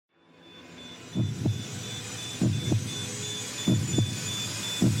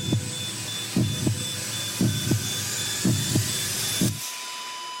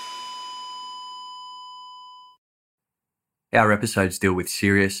Our episodes deal with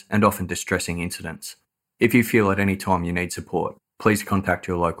serious and often distressing incidents. If you feel at any time you need support, please contact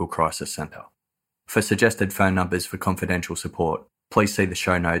your local crisis centre. For suggested phone numbers for confidential support, please see the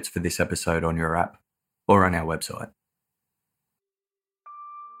show notes for this episode on your app or on our website.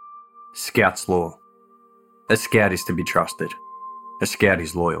 Scout's Law. A scout is to be trusted. A scout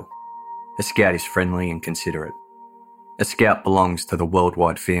is loyal. A scout is friendly and considerate. A scout belongs to the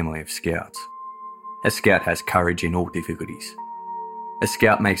worldwide family of scouts. A scout has courage in all difficulties. A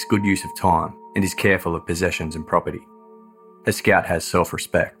scout makes good use of time and is careful of possessions and property. A scout has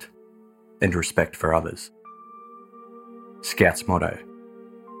self-respect and respect for others. Scout's motto: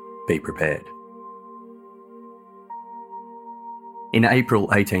 be prepared. In April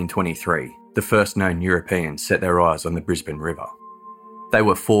 1823, the first known Europeans set their eyes on the Brisbane River. They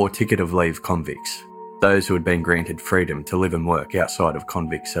were 4 ticket-of-leave convicts, those who had been granted freedom to live and work outside of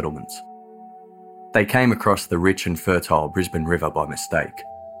convict settlements. They came across the rich and fertile Brisbane River by mistake.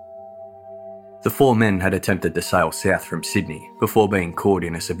 The 4 men had attempted to sail south from Sydney before being caught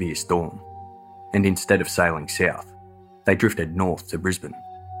in a severe storm, and instead of sailing south, they drifted north to Brisbane.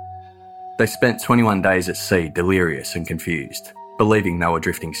 They spent 21 days at sea delirious and confused, believing they were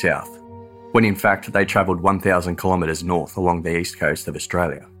drifting south, when in fact they travelled 1,000 kilometres north along the east coast of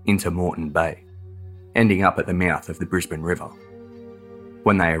Australia into Moreton Bay, ending up at the mouth of the Brisbane River.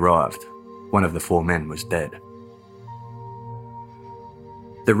 When they arrived, one of the 4 men was dead.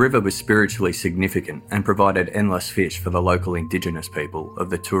 The river was spiritually significant and provided endless fish for the local indigenous people of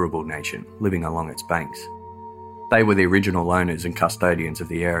the Turrbal Nation living along its banks. They were the original owners and custodians of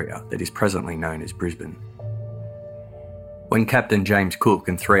the area that is presently known as Brisbane. When Captain James Cook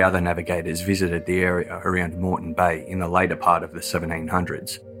and 3 other navigators visited the area around Moreton Bay in the later part of the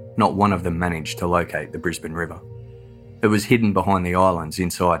 1700s, not one of them managed to locate the Brisbane River. It was hidden behind the islands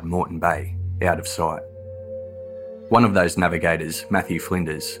inside Moreton Bay, out of sight. One of those navigators, Matthew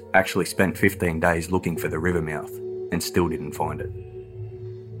Flinders, actually spent 15 days looking for the river mouth and still didn't find it.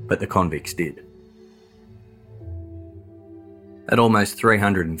 But the convicts did. At almost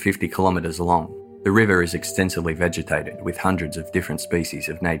 350 kilometres long, the river is extensively vegetated with hundreds of different species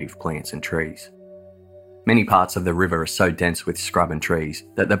of native plants and trees. Many parts of the river are so dense with scrub and trees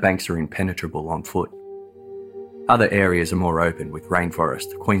that the banks are impenetrable on foot. Other areas are more open with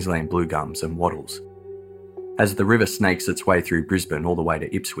rainforest, Queensland blue gums and wattles. As the river snakes its way through Brisbane all the way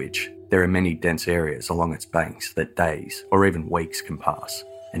to Ipswich, there are many dense areas along its banks that days or even weeks can pass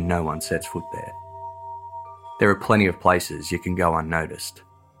and no one sets foot there. There are plenty of places you can go unnoticed,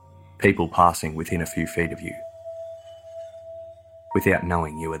 people passing within a few feet of you, without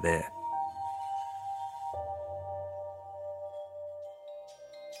knowing you are there.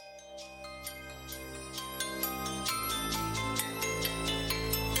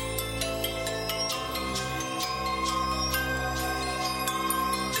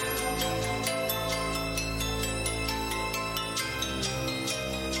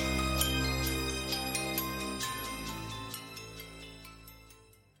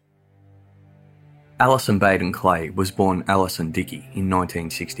 Allison Baden-Clay was born Allison Dickey in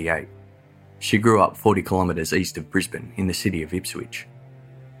 1968. She grew up 40 kilometres east of Brisbane in the city of Ipswich.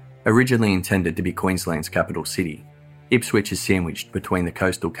 Originally intended to be Queensland's capital city, Ipswich is sandwiched between the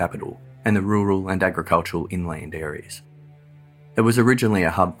coastal capital and the rural and agricultural inland areas. It was originally a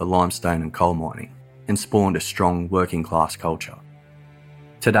hub for limestone and coal mining and spawned a strong working-class culture.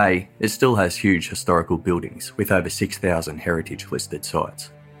 Today, it still has huge historical buildings with over 6,000 heritage-listed sites.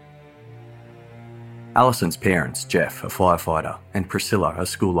 Allison's parents, Jeff, a firefighter, and Priscilla, a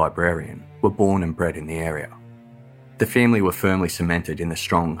school librarian, were born and bred in the area. The family were firmly cemented in the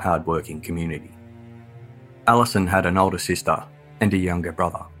strong, hard-working community. Allison had an older sister and a younger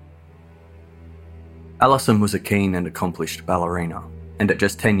brother. Allison was a keen and accomplished ballerina, and at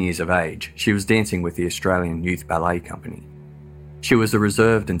just 10 years of age, she was dancing with the Australian Youth Ballet Company. She was a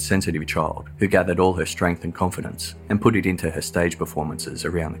reserved and sensitive child who gathered all her strength and confidence and put it into her stage performances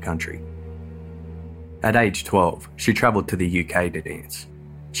around the country. At age 12, she travelled to the UK to dance.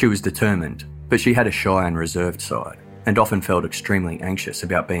 She was determined, but she had a shy and reserved side, and often felt extremely anxious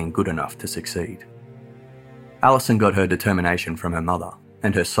about being good enough to succeed. Allison got her determination from her mother,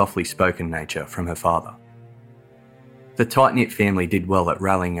 and her softly spoken nature from her father. The tight-knit family did well at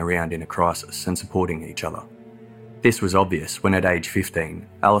rallying around in a crisis and supporting each other. This was obvious when at age 15,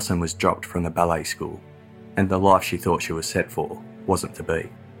 Allison was dropped from the ballet school, and the life she thought she was set for wasn't to be.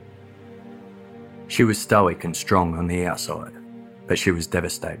 She was stoic and strong on the outside, but she was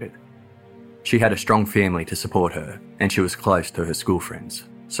devastated. She had a strong family to support her, and she was close to her school friends,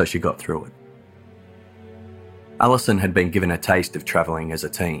 so she got through it. Allison had been given a taste of travelling as a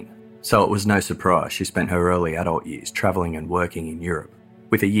teen, so it was no surprise she spent her early adult years travelling and working in Europe,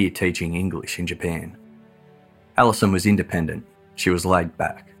 with a year teaching English in Japan. Allison was independent, she was laid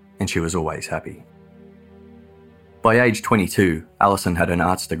back, and she was always happy. By age 22, Allison had an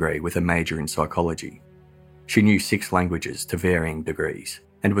arts degree with a major in psychology. She knew 6 languages to varying degrees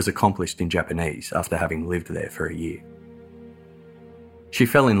and was accomplished in Japanese after having lived there for a year. She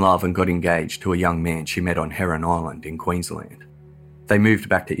fell in love and got engaged to a young man she met on Heron Island in Queensland. They moved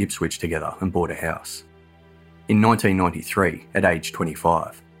back to Ipswich together and bought a house. In 1993, at age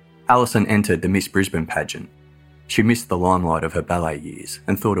 25, Allison entered the Miss Brisbane pageant. She missed the limelight of her ballet years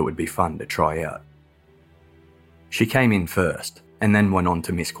and thought it would be fun to try out. She came in first and then went on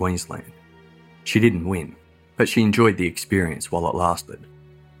to Miss Queensland. She didn't win, but she enjoyed the experience while it lasted.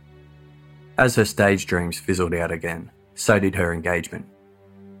 As her stage dreams fizzled out again, so did her engagement.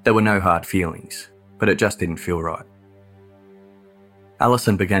 There were no hard feelings, but it just didn't feel right.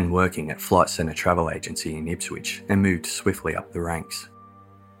 Allison began working at Flight Centre Travel Agency in Ipswich and moved swiftly up the ranks.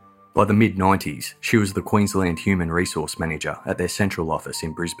 By the mid-90s, she was the Queensland Human Resource Manager at their central office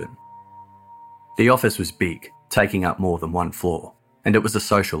in Brisbane. The office was big, taking up more than one floor, and it was a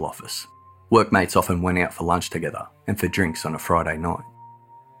social office. Workmates often went out for lunch together and for drinks on a Friday night.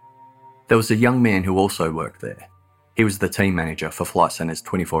 There was a young man who also worked there. He was the team manager for Flight Centre's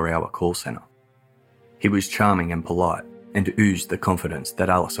 24-hour call centre. He was charming and polite and oozed the confidence that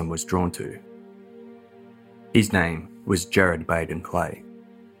Allison was drawn to. His name was Baden-Clay.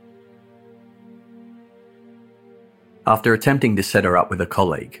 After attempting to set her up with a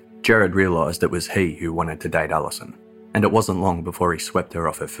colleague, Jared realised it was he who wanted to date Allison, and it wasn't long before he swept her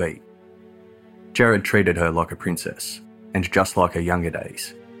off her feet. Jared treated her like a princess, and just like her younger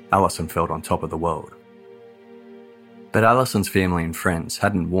days, Allison felt on top of the world. But Allison's family and friends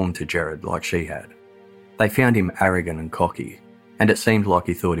hadn't warmed to Jared like she had. They found him arrogant and cocky, and it seemed like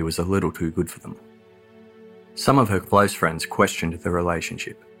he thought he was a little too good for them. Some of her close friends questioned the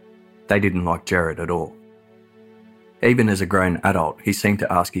relationship. They didn't like Jared at all. Even as a grown adult, he seemed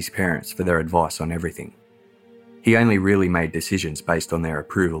to ask his parents for their advice on everything. He only really made decisions based on their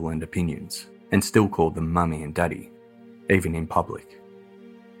approval and opinions, and still called them mummy and daddy, even in public.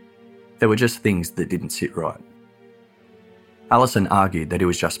 There were just things that didn't sit right. Allison argued that he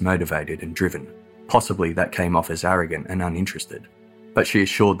was just motivated and driven. Possibly that came off as arrogant and uninterested, but she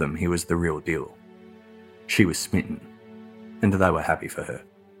assured them he was the real deal. She was smitten, and they were happy for her.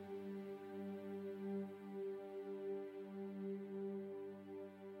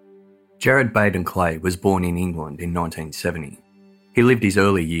 Jared Baden-Clay was born in England in 1970. He lived his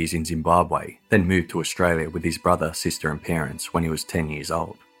early years in Zimbabwe, then moved to Australia with his brother, sister and parents when he was 10 years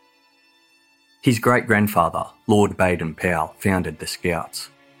old. His great-grandfather, Lord Baden-Powell, founded the Scouts.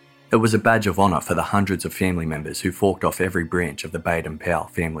 It was a badge of honour for the hundreds of family members who forked off every branch of the Baden-Powell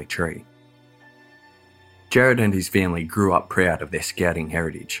family tree. Jared and his family grew up proud of their scouting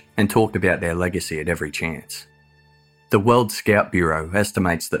heritage and talked about their legacy at every chance. The World Scout Bureau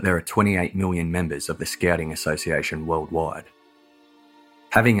estimates that there are 28 million members of the Scouting Association worldwide.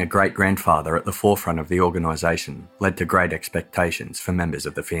 Having a great-grandfather at the forefront of the organisation led to great expectations for members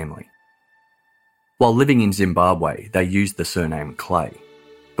of the family. While living in Zimbabwe, they used the surname Clay,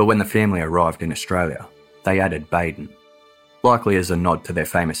 but when the family arrived in Australia, they added Baden, likely as a nod to their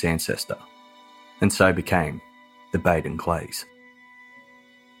famous ancestor, and so became the Baden-Clays.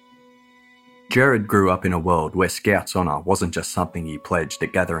 Jared grew up in a world where Scouts honour wasn't just something he pledged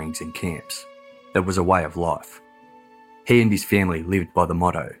at gatherings and camps. It was a way of life. He and his family lived by the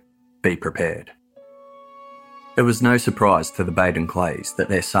motto, "Be prepared." It was no surprise to the Baden-Clays that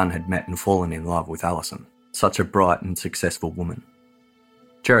their son had met and fallen in love with Allison, such a bright and successful woman.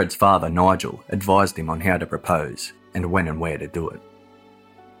 Jared's father, Nigel, advised him on how to propose and when and where to do it.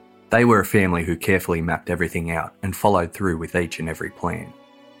 They were a family who carefully mapped everything out and followed through with each and every plan.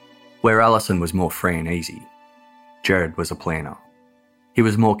 Where Allison was more free and easy, Jared was a planner. He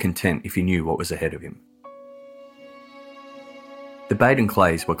was more content if he knew what was ahead of him. The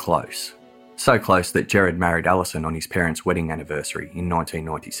Baden-Clays were close. So close that Jared married Allison on his parents' wedding anniversary in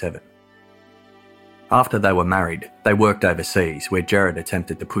 1997. After they were married, they worked overseas where Jared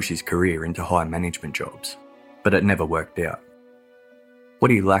attempted to push his career into high management jobs, but it never worked out.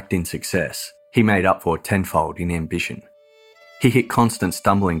 What he lacked in success, he made up for tenfold in ambition. He hit constant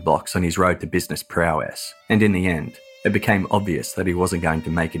stumbling blocks on his road to business prowess, and in the end, it became obvious that he wasn't going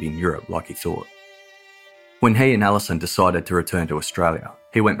to make it in Europe like he thought. When he and Allison decided to return to Australia,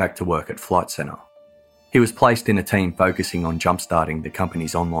 he went back to work at Flight Centre. He was placed in a team focusing on jump-starting the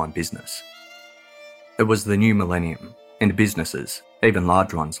company's online business. It was the new millennium, and businesses, even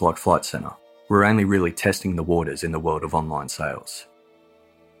large ones like Flight Centre, were only really testing the waters in the world of online sales.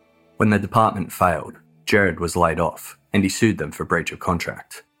 When the department failed, Jared was laid off and he sued them for breach of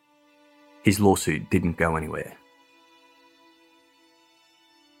contract. His lawsuit didn't go anywhere.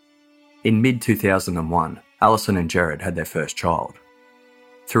 In mid-2001, Allison and Jared had their first child.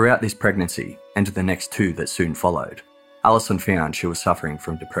 Throughout this pregnancy, and the next two that soon followed, Allison found she was suffering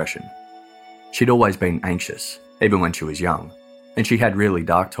from depression. She'd always been anxious, even when she was young, and she had really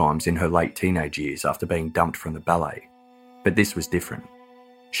dark times in her late teenage years after being dumped from the ballet. But this was different.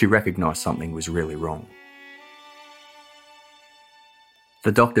 She recognised something was really wrong.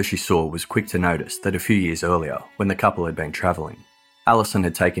 The doctor she saw was quick to notice that a few years earlier, when the couple had been travelling, Allison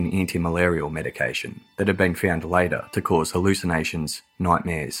had taken anti-malarial medication that had been found later to cause hallucinations,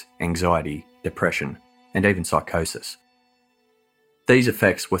 nightmares, anxiety, depression, and even psychosis. These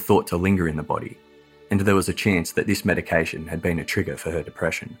effects were thought to linger in the body, and there was a chance that this medication had been a trigger for her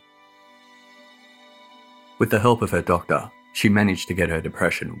depression. With the help of her doctor, she managed to get her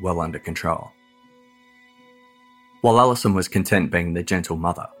depression well under control. While Allison was content being the gentle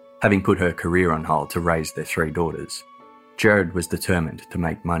mother, having put her career on hold to raise their 3 daughters, Jared was determined to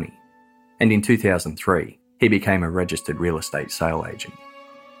make money, and in 2003, he became a registered real estate sale agent.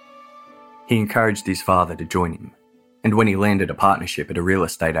 He encouraged his father to join him, and when he landed a partnership at a real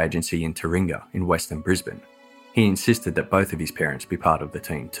estate agency in Taringa in Western Brisbane, he insisted that both of his parents be part of the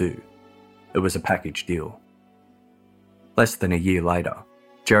team too. It was a package deal. Less than a year later,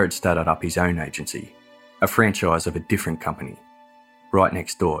 Jared started up his own agency, a franchise of a different company, right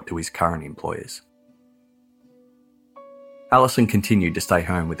next door to his current employers. Allison continued to stay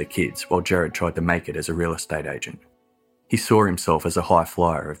home with the kids while Jared tried to make it as a real estate agent. He saw himself as a high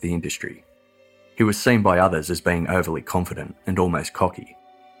flyer of the industry. He was seen by others as being overly confident and almost cocky,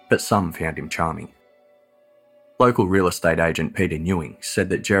 but some found him charming. Local real estate agent Peter Newing said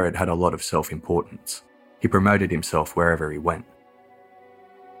that Jared had a lot of self-importance. He promoted himself wherever he went.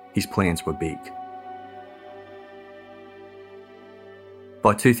 His plans were big.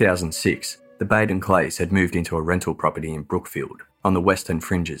 By 2006, the Baden-Clays had moved into a rental property in Brookfield, on the western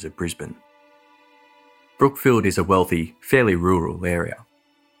fringes of Brisbane. Brookfield is a wealthy, fairly rural area.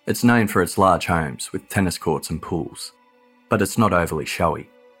 It's known for its large homes with tennis courts and pools, but it's not overly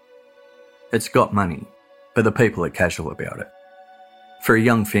showy. It's got money, but the people are casual about it. For a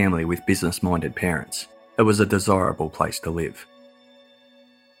young family with business-minded parents, it was a desirable place to live.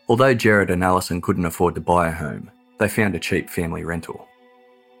 Although Jared and Allison couldn't afford to buy a home, they found a cheap family rental.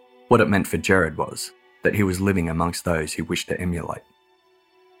 What it meant for Jared was that he was living amongst those he wished to emulate.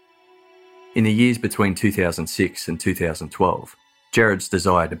 In the years between 2006 and 2012, Jared's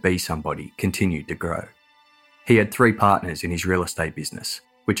desire to be somebody continued to grow. He had 3 partners in his real estate business,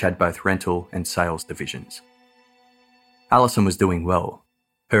 which had both rental and sales divisions. Allison was doing well.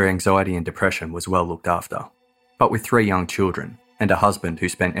 Her anxiety and depression was well looked after, but with 3 young children and a husband who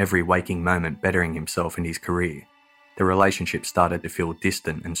spent every waking moment bettering himself in his career, the relationship started to feel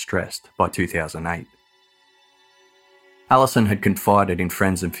distant and stressed by 2008. Allison had confided in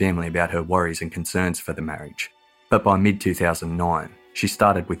friends and family about her worries and concerns for the marriage, but by mid-2009, she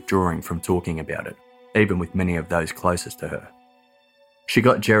started withdrawing from talking about it, even with many of those closest to her. She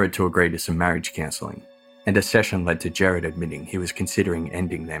got Jared to agree to some marriage counselling, and a session led to Jared admitting he was considering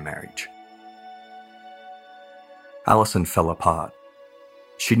ending their marriage. Allison fell apart.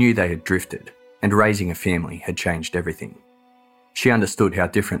 She knew they had drifted, and raising a family had changed everything. She understood how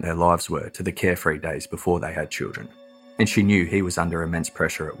different their lives were to the carefree days before they had children, and she knew he was under immense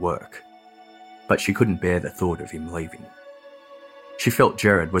pressure at work. But she couldn't bear the thought of him leaving. She felt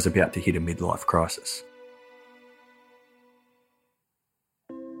Jared was about to hit a midlife crisis.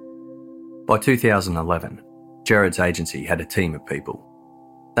 By 2011, Jared's agency had a team of people.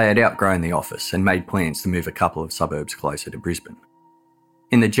 They had outgrown the office and made plans to move a couple of suburbs closer to Brisbane.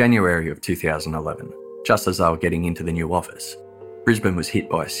 In the January of 2011, just as they were getting into the new office, Brisbane was hit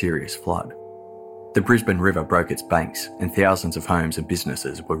by a serious flood. The Brisbane River broke its banks and thousands of homes and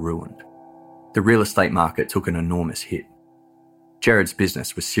businesses were ruined. The real estate market took an enormous hit. Jared's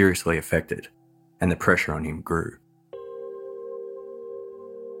business was seriously affected, and the pressure on him grew.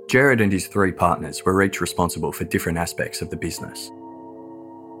 Jared and his 3 partners were each responsible for different aspects of the business.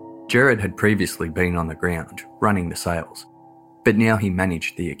 Jared had previously been on the ground, running the sales, but now he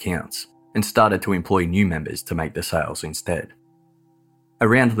managed the accounts and started to employ new members to make the sales instead.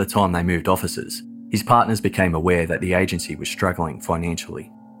 Around the time they moved offices, his partners became aware that the agency was struggling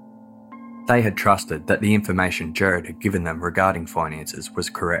financially. They had trusted that the information Jared had given them regarding finances was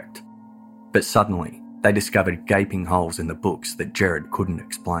correct, but suddenly they discovered gaping holes in the books that Jared couldn't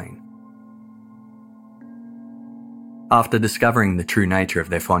explain. After discovering the true nature of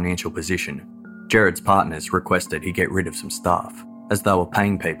their financial position, Jared's partners requested he get rid of some staff, as they were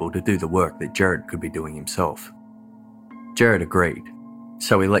paying people to do the work that Jared could be doing himself. Jared agreed,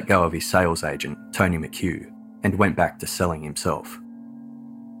 so he let go of his sales agent, Tony McHugh, and went back to selling himself.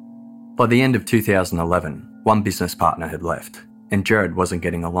 By the end of 2011, one business partner had left, and Jared wasn't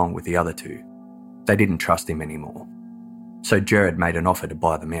getting along with the other two. They didn't trust him anymore. So Jared made an offer to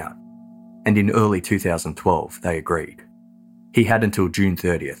buy them out, and in early 2012 they agreed. He had until June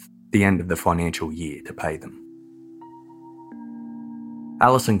 30th, the end of the financial year, to pay them.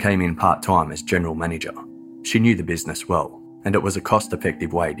 Allison came in part-time as general manager. She knew the business well, and it was a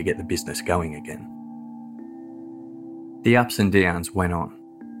cost-effective way to get the business going again. The ups and downs went on.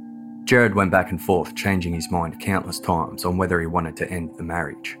 Jared went back and forth, changing his mind countless times on whether he wanted to end the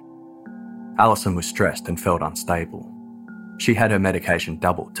marriage. Allison was stressed and felt unstable. She had her medication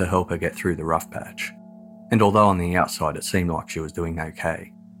doubled to help her get through the rough patch, and although on the outside it seemed like she was doing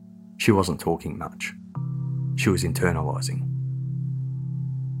okay, she wasn't talking much. She was internalising.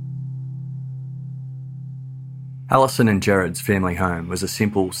 Allison and Jared's family home was a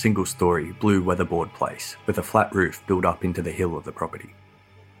simple, single-storey, blue weatherboard place with a flat roof built up into the hill of the property.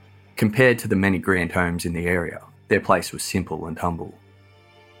 Compared to the many grand homes in the area, their place was simple and humble.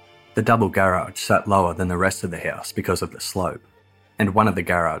 The double garage sat lower than the rest of the house because of the slope, and one of the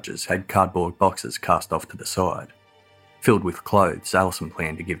garages had cardboard boxes cast off to the side, filled with clothes Allison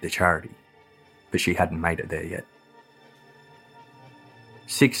planned to give to charity, but she hadn't made it there yet.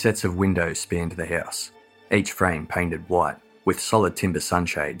 6 sets of windows spanned the house, each frame painted white, with solid timber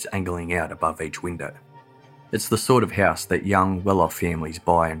sunshades angling out above each window. It's the sort of house that young, well-off families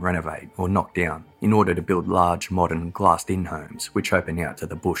buy and renovate or knock down in order to build large, modern, glassed-in homes which open out to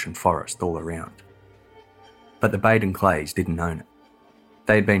the bush and forest all around. But the Baden-Clays didn't own it.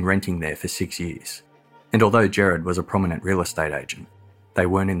 They had been renting there for 6 years, and although Jared was a prominent real estate agent, they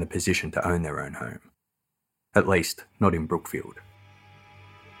weren't in the position to own their own home. At least, not in Brookfield.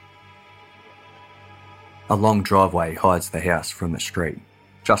 A long driveway hides the house from the street,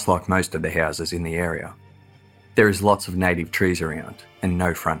 just like most of the houses in the area. There is lots of native trees around and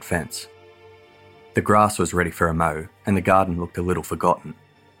no front fence. The grass was ready for a mow and the garden looked a little forgotten,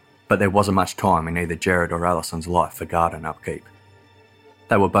 but there wasn't much time in either Jared or Allison's life for garden upkeep.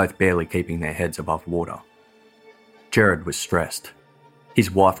 They were both barely keeping their heads above water. Jared was stressed.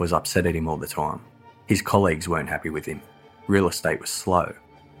 His wife was upset at him all the time. His colleagues weren't happy with him. Real estate was slow,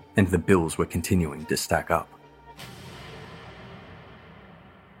 and the bills were continuing to stack up.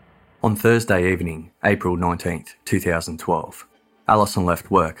 On Thursday evening, April 19th, 2012, Allison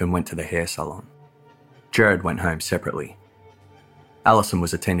left work and went to the hair salon. Jared went home separately. Allison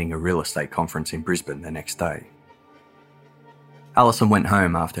was attending a real estate conference in Brisbane the next day. Allison went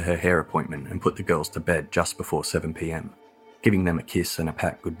home after her hair appointment and put the girls to bed just before 7 p.m, giving them a kiss and a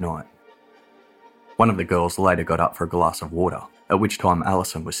pat goodnight. One of the girls later got up for a glass of water, at which time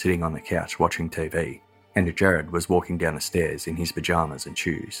Allison was sitting on the couch watching TV, and Jared was walking down the stairs in his pyjamas and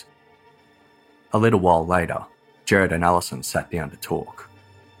shoes. A little while later, Jared and Allison sat down to talk.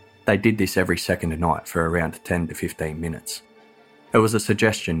 They did this every second night for around 10 to 15 minutes. It was a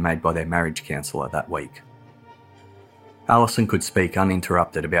suggestion made by their marriage counsellor that week. Allison could speak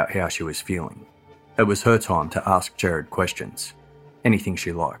uninterrupted about how she was feeling. It was her time to ask Jared questions, anything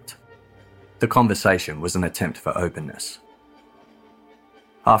she liked. The conversation was an attempt for openness.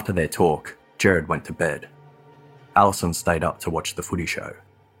 After their talk, Jared went to bed. Allison stayed up to watch the footy show.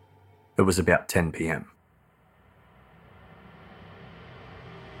 It was about 10 p.m.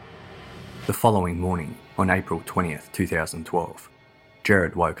 The following morning, on April 20th, 2012,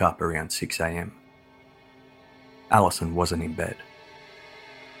 Jared woke up around 6 a.m. Allison wasn't in bed.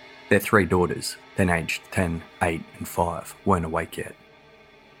 Their 3 daughters, then aged 10, 8 and 5, weren't awake yet.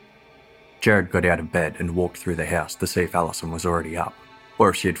 Jared got out of bed and walked through the house to see if Allison was already up, or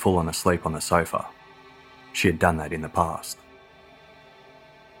if she had fallen asleep on the sofa. She had done that in the past.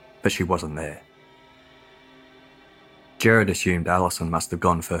 But she wasn't there. Jared assumed Allison must have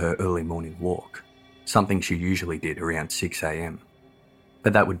gone for her early morning walk, something she usually did around 6 a.m.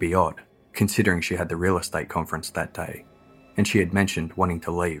 But that would be odd, considering she had the real estate conference that day, and she had mentioned wanting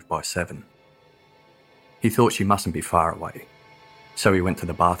to leave by 7. He thought she mustn't be far away, so he went to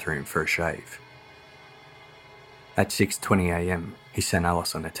the bathroom for a shave. At 6:20 a.m, he sent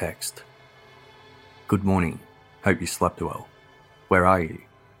Allison a text. "Good morning. Hope you slept well. Where are you?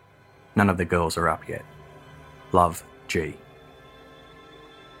 None of the girls are up yet. Love, G."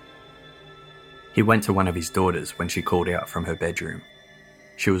 He went to one of his daughters when she called out from her bedroom.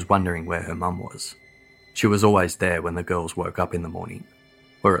 She was wondering where her mum was. She was always there when the girls woke up in the morning,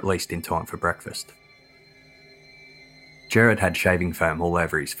 or at least in time for breakfast. Jared had shaving foam all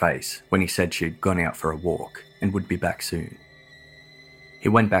over his face when he said she'd gone out for a walk and would be back soon. He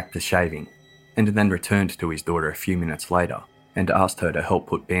went back to shaving and then returned to his daughter a few minutes later and asked her to help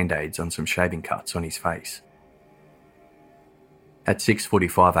put band-aids on some shaving cuts on his face. At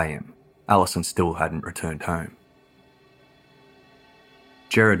 6:45am, Allison still hadn't returned home.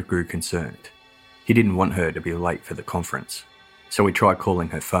 Jared grew concerned. He didn't want her to be late for the conference, so he tried calling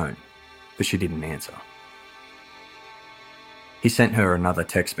her phone, but she didn't answer. He sent her another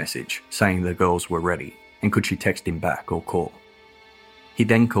text message saying the girls were ready and could she text him back or call. He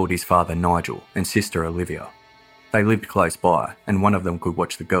then called his father Nigel and sister Olivia. They lived close by and one of them could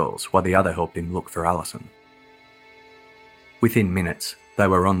watch the girls while the other helped him look for Allison. Within minutes, they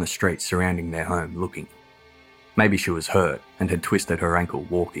were on the streets surrounding their home looking. Maybe she was hurt and had twisted her ankle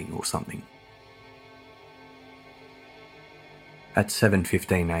walking or something. At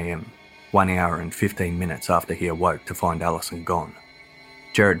 7:15am, 1 hour and 15 minutes after he awoke to find Allison gone,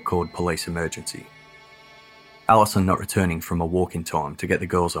 Jared called police emergency. Allison not returning from a walk in time to get the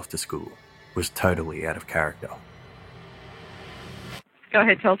girls off to school was totally out of character. Go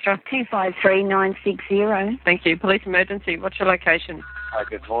ahead, Telstra. 253960. Thank you. Police emergency. What's your location?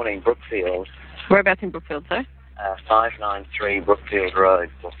 Good morning, Brookfield. Whereabouts in Brookfield, sir? 593 Brookfield Road,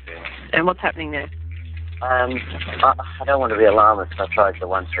 Brookfield. And what's happening there? I don't want to be alarmist. I tried the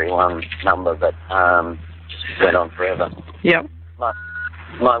 131 number, but just went on forever. Yep.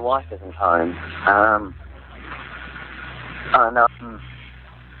 My wife isn't home. And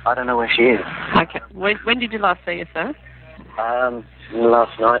I don't know where she is. Okay. When did you last see her, sir?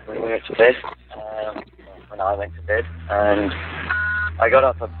 Last night when we went to bed, when I went to bed, and I got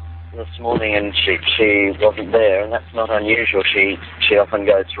up this morning and she wasn't there, and that's not unusual. She often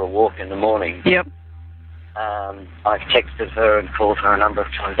goes for a walk in the morning. Yep. I've texted her and called her a number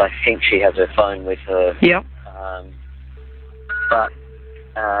of times. I think she has her phone with her. Yep.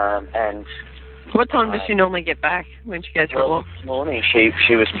 And what time does she normally get back when she goes for a walk? This morning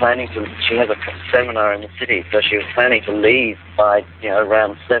she was planning to. She has a seminar in the city, so she was planning to leave by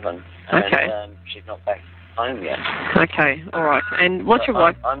around 7. Okay. And she's not back home yet. Okay. All right. And what's your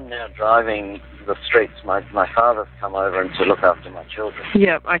wife? I'm now driving the streets. My father's come over and to look after my children.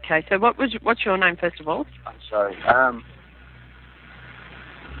 Yeah. Okay. So what's your name first of all? I'm sorry.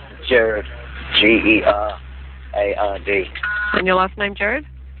 Jared. Gerard. And your last name, Jared?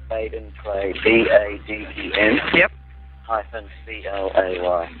 Baden-Clay. Baden. Yep.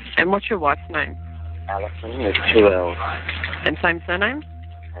 -Clay. And what's your wife's name? Allison with 2 L's. And same surname?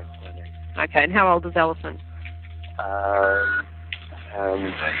 Okay. And how old is Allison?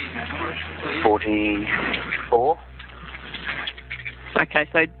 44. Okay,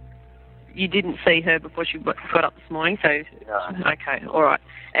 so you didn't see her before she got up this morning, so... No. Okay, all right.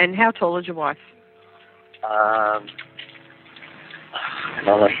 And how tall is your wife? About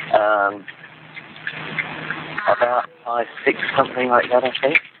 5'6", something like that, I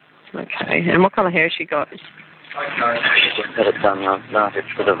think. Okay, and what colour hair has she got? She just got it done last night. It's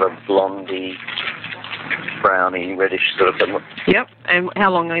sort of a blondie, brownie, reddish sort of thing. Yep, and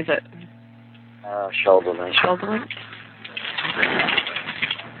how long is it? Shoulder length. Shoulder length.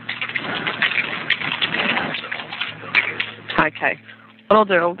 Okay. What I'll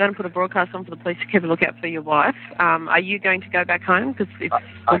do, I'm going to put a broadcast on for the police to keep a lookout for your wife. Are you going to go back home? Because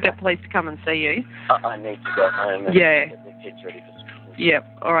we'll get police to come and see you. I need to go home and get the kids ready for school. Yep.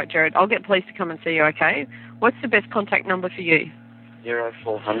 All right, Jared. I'll get police to come and see you, okay? What's the best contact number for you?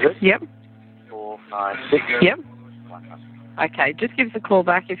 0400. Yep. 456. Yep. Okay, just give us a call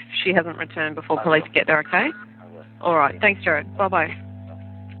back if she hasn't returned before police get there, okay? All right. Thanks, Jared. Bye-bye.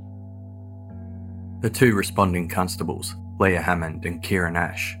 The two responding constables, Leah Hammond and Kieran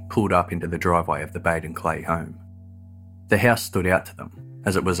Ash, pulled up into the driveway of the Baden-Clay home. The house stood out to them,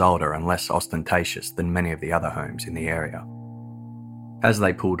 as it was older and less ostentatious than many of the other homes in the area. As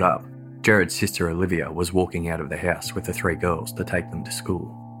they pulled up, Jared's sister Olivia was walking out of the house with the 3 girls to take them to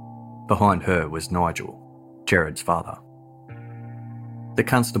school. Behind her was Nigel, Jared's father. The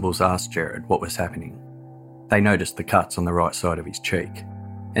constables asked Jared what was happening. They noticed the cuts on the right side of his cheek,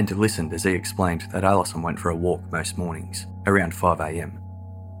 and listened as he explained that Allison went for a walk most mornings, around 5am,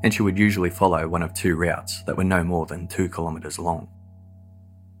 and she would usually follow one of 2 routes that were no more than 2 kilometres long.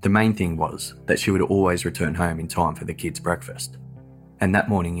 The main thing was that she would always return home in time for the kids' breakfast, and that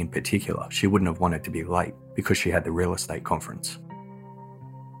morning in particular she wouldn't have wanted to be late because she had the real estate conference.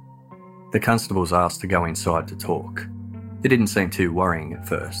 The constables asked to go inside to talk. It didn't seem too worrying at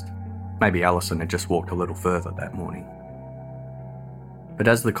first. Maybe Allison had just walked a little further that morning. But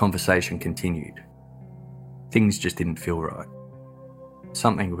as the conversation continued, things just didn't feel right.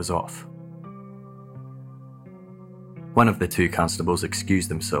 Something was off. One of the 2 constables excused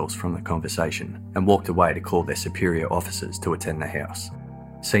themselves from the conversation and walked away to call their superior officers to attend the house.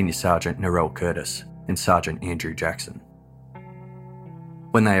 Senior Sergeant Narelle Curtis and Sergeant Andrew Jackson.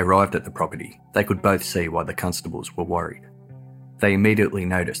 When they arrived at the property, they could both see why the constables were worried. They immediately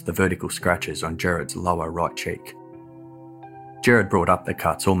noticed the vertical scratches on Jared's lower right cheek. Jared brought up the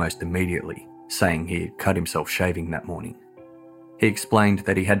cuts almost immediately, saying he had cut himself shaving that morning. He explained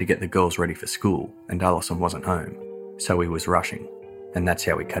that he had to get the girls ready for school and Allison wasn't home, so he was rushing, and that's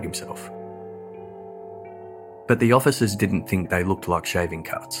how he cut himself. But the officers didn't think they looked like shaving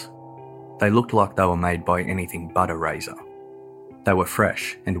cuts. They looked like they were made by anything but a razor. They were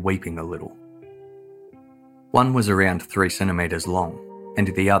fresh and weeping a little. One was around 3 centimetres long, and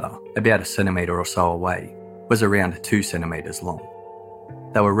the other, about a centimetre or so away, was around 2 centimetres long.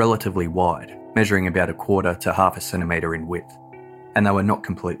 They were relatively wide, measuring about 1/4 to 1/2 centimetre in width, and they were not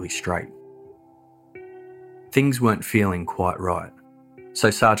completely straight. Things weren't feeling quite right, so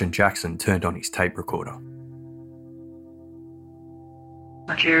Sergeant Jackson turned on his tape recorder.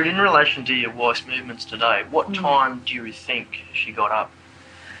 Jared, in relation to your wife's movements today, what time do you think she got up?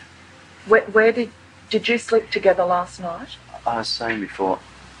 Where did you sleep together last night? I was saying before,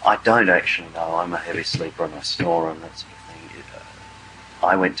 I don't actually know. I'm a heavy sleeper and I snore and that sort of thing.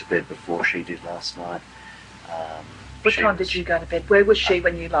 I went to bed before she did last night. What time did you go to bed? Where was she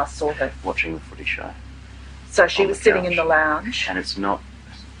when you last saw her? Watching the footy show. So she was sitting in the lounge? And it's not...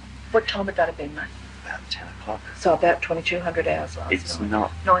 What time would that have been, mate? About 10 o'clock. So about 2,200 hours last night? It's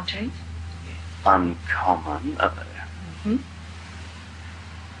not 19? uncommon.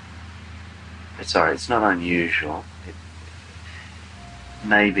 It's not unusual.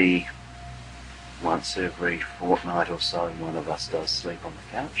 Maybe once every fortnight or so one of us does sleep on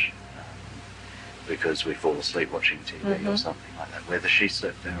the couch because we fall asleep watching TV or something like that. Whether she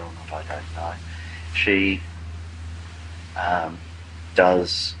slept there or not, I don't know. She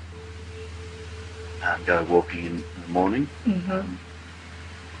does go walking in the morning.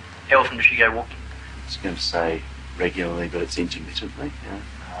 How often does she go walking? I was going to say regularly, but it's intermittently.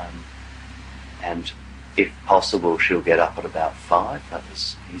 And if possible, she'll get up at about 5. That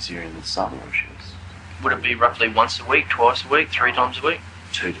was easier in the summer. Would it be roughly once a week, twice a week, 3 times a week?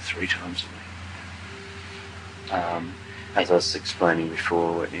 2 to 3 times a week. As I was explaining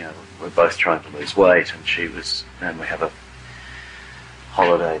before, we're both trying to lose weight, and we have a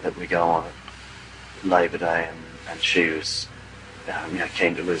holiday that we go on at Labor Day, and she was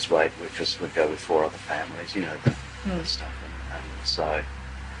keen to lose weight because we go with 4 other families, the stuff, and so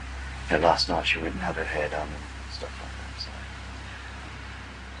last night she went and had her hair done and stuff like that.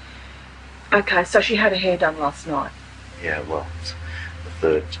 So. Okay, so she had her hair done last night? Yeah, well, the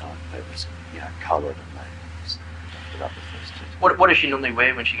 3rd time it was coloured and they just done it up the first 2. What does she normally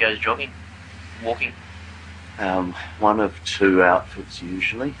wear when she goes jogging, walking? One of 2 outfits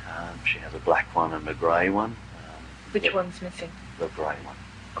usually. She has a black one and a grey one. Which one's missing? The grey one.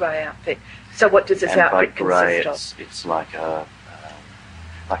 Grey outfit. So what does this outfit grey, consist of? It's like a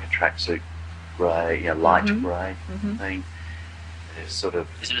tracksuit grey, light grey thing. It's sort of.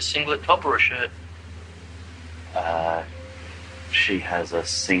 Is it a singlet top or a shirt? She has a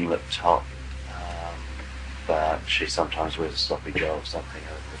singlet top, but she sometimes wears a sloppy joe or something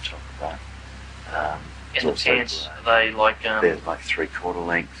over the top of that. And the pants, are they like... They're like 3/4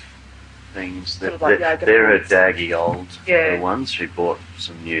 length things. They're like her daggy old Yeah. ones. She bought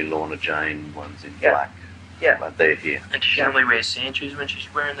some new Lorna Jane ones in Yeah. black. Yeah. But they're here. And does she normally wear sand shoes when she's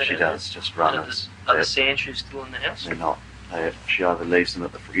wearing that? She does, just runners. Are the sand shoes still in the house? They're not. She either leaves them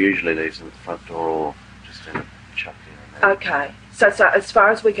usually leaves them at the front door or just in a chuck in there. Okay, so as far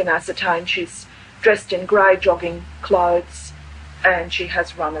as we can ascertain, she's dressed in grey jogging clothes and she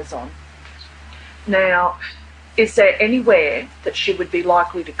has runners on. Now, is there anywhere that she would be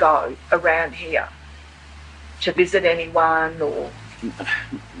likely to go around here to visit anyone or?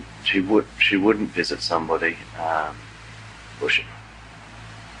 She wouldn't visit somebody. She,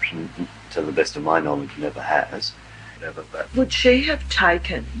 to the best of my knowledge, never has. Never, but would she have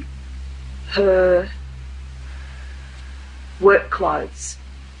taken her work clothes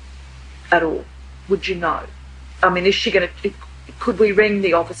at all? Would you know? I mean, is she going to? Could we ring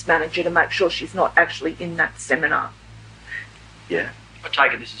the office manager to make sure she's not actually in that seminar? Yeah. I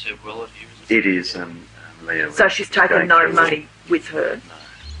take it this is her relative, isn't it? It is, and Leah. So she's taken no money with her? No.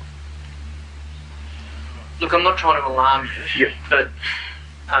 Look, I'm not trying to alarm you, but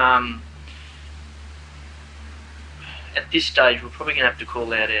at this stage we're probably going to have to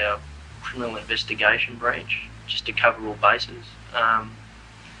call out our criminal investigation branch just to cover all bases.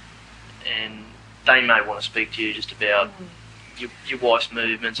 And they may want to speak to you just about your wife's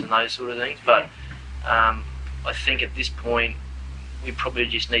movements and those sort of things, but I think at this point we probably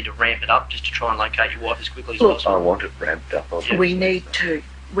just need to ramp it up just to try and locate your wife as quickly as possible. I want it ramped up. We need to.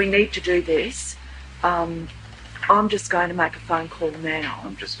 we need to do this. I'm just going to make a phone call now.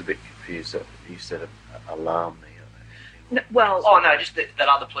 I'm just a bit confused. You said alarm me. No, well... Oh, no, just that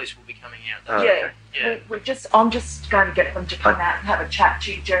other police will be coming out. Oh, yeah. okay. Yeah. I'm just going to get them to come out and have a chat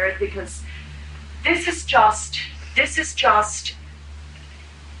to you, Jared, because this is just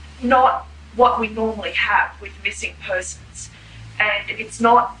not what we normally have with missing persons, and it's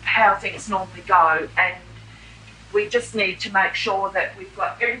not how things normally go, and we just need to make sure that we've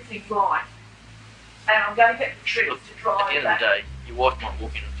got everything right. And I'm going to get the troops Look, to drive at the end of the day, your wife might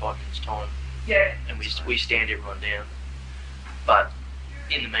walk in 5 minutes' time, Yeah. and we stand everyone down. But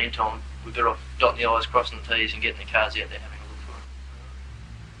in the meantime, we're better off dotting the I's, crossing the T's, and getting the cars out there having a look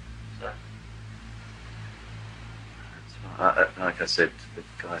for them. So. Like I said to the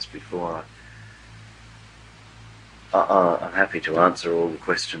guys before, I'm happy to answer all the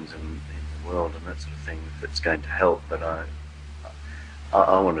questions in the world and that sort of thing if it's going to help, but I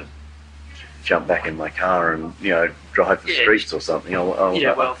want to jump back in my car and drive the streets or something.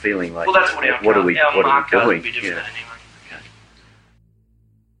 I'm feeling like, well, that's what are we doing? Would be different anyway. Okay.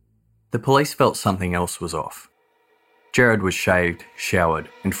 The police felt something else was off. Jared was shaved, showered,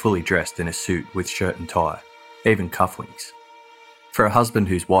 and fully dressed in a suit with shirt and tie, even cufflinks. For a husband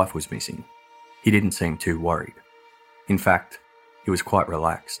whose wife was missing, he didn't seem too worried. In fact, he was quite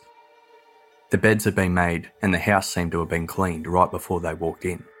relaxed. The beds had been made and the house seemed to have been cleaned right before they walked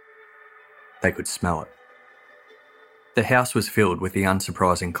in. They could smell it. The house was filled with the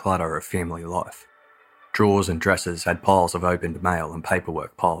unsurprising clutter of family life. Drawers and dressers had piles of opened mail and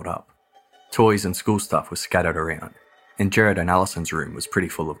paperwork piled up. Toys and school stuff was scattered around, and Jared and Allison's room was pretty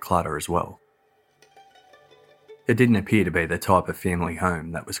full of clutter as well. It didn't appear to be the type of family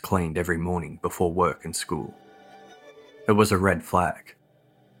home that was cleaned every morning before work and school. It was a red flag.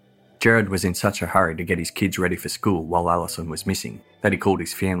 Jared was in such a hurry to get his kids ready for school while Allison was missing that he called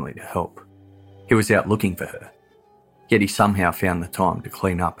his family to help. He was out looking for her, yet he somehow found the time to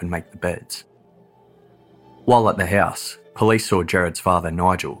clean up and make the beds. While at the house, police saw Jared's father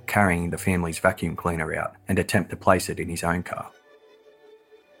Nigel carrying the family's vacuum cleaner out and attempt to place it in his own car.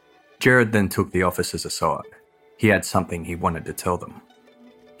 Jared then took the officers aside. He had something he wanted to tell them.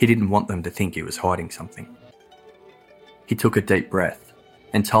 He didn't want them to think he was hiding something. He took a deep breath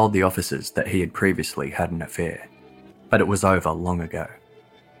and told the officers that he had previously had an affair, but it was over long ago.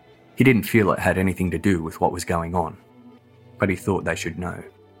 He didn't feel it had anything to do with what was going on, but he thought they should know.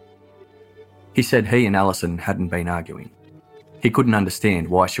 He said he and Allison hadn't been arguing. He couldn't understand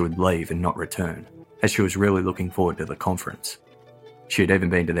why she would leave and not return, as she was really looking forward to the conference. She had even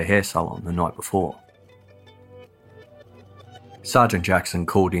been to the hair salon the night before. Sergeant Jackson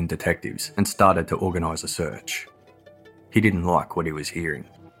called in detectives and started to organise a search. He didn't like what he was hearing.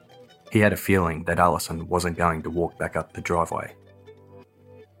 He had a feeling that Allison wasn't going to walk back up the driveway.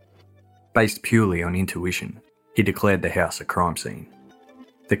 Based purely on intuition, he declared the house a crime scene.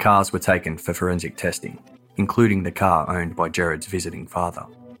 The cars were taken for forensic testing, including the car owned by Jared's visiting father.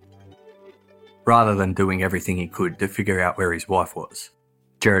 Rather than doing everything he could to figure out where his wife was,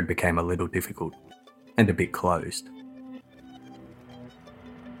 Jared became a little difficult and a bit closed.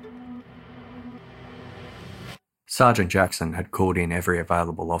 Sergeant Jackson had called in every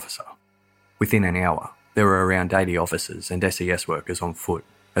available officer. Within an hour, there were around 80 officers and SES workers on foot,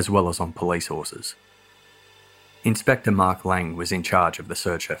 as well as on police horses. Inspector Mark Lang was in charge of the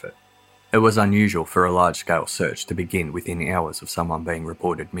search effort. It was unusual for a large-scale search to begin within hours of someone being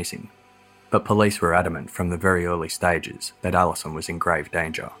reported missing, but police were adamant from the very early stages that Allison was in grave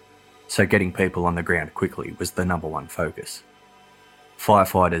danger, so getting people on the ground quickly was the number one focus.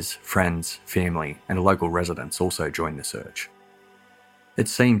 Firefighters, friends, family, and local residents also joined the search. It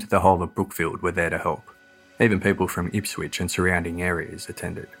seemed the whole of Brookfield were there to help. Even people from Ipswich and surrounding areas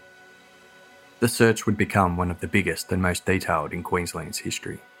attended. The search would become one of the biggest and most detailed in Queensland's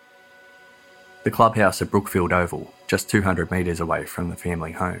history. The clubhouse at Brookfield Oval, just 200 metres away from the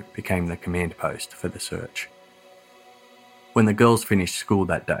family home, became the command post for the search. When the girls finished school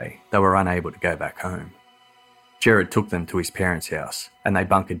that day, they were unable to go back home. Jared took them to his parents' house and they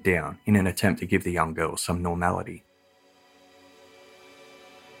bunkered down in an attempt to give the young girls some normality.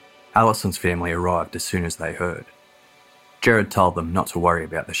 Allison's family arrived as soon as they heard. Jared told them not to worry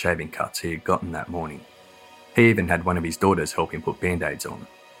about the shaving cuts he had gotten that morning. He even had one of his daughters help him put band-aids on.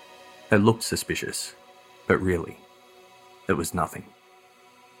 It looked suspicious, but really, it was nothing.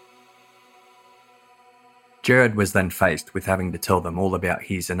 Jared was then faced with having to tell them all about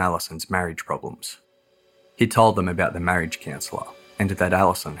his and Allison's marriage problems. He told them about the marriage counsellor and that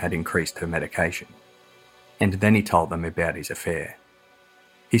Allison had increased her medication. And then he told them about his affair.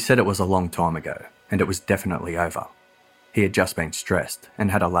 He said it was a long time ago and it was definitely over. he had just been stressed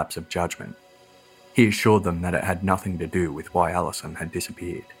and had a lapse of judgment. He assured them that it had nothing to do with why Allison had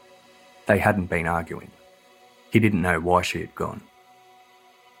disappeared. They hadn't been arguing. He didn't know why she had gone.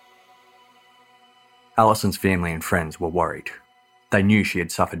 Allison's family and friends were worried. They knew she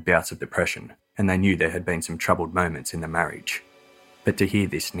had suffered bouts of depression, and they knew there had been some troubled moments in the marriage. But to hear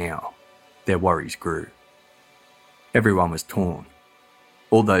this now, their worries grew. Everyone was torn.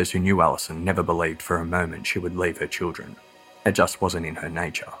 All those who knew Allison never believed for a moment she would leave her children. It just wasn't in her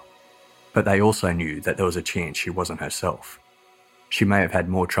nature. But they also knew that there was a chance she wasn't herself. She may have had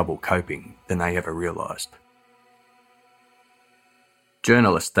more trouble coping than they ever realised.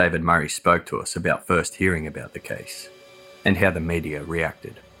 Journalist David Murray spoke to us about first hearing about the case and how the media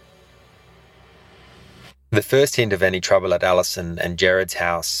reacted. The first hint of any trouble at Allison and Jared's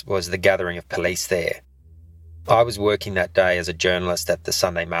house was the gathering of police there. I was working that day as a journalist at the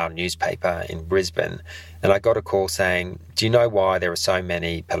Sunday Mail newspaper in Brisbane, and I got a call saying, "Do you know why there are so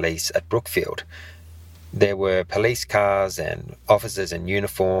many police at Brookfield?" There were police cars and officers in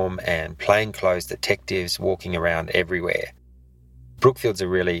uniform and plainclothes detectives walking around everywhere. Brookfield's a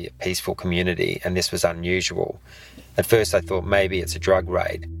really peaceful community, and this was unusual. At first I thought maybe it's a drug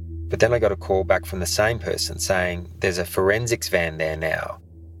raid, but then I got a call back from the same person saying there's a forensics van there now.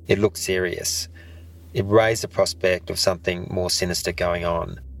 It looked serious. It raised the prospect of something more sinister going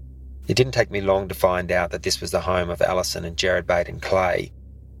on. It didn't take me long to find out that this was the home of Allison and Jared Baden-Clay.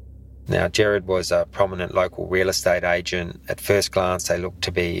 Now, Jared was a prominent local real estate agent. At first glance, they looked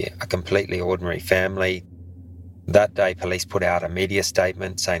to be a completely ordinary family. That day, police put out a media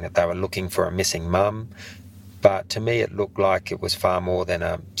statement saying that they were looking for a missing mum, but to me it looked like it was far more than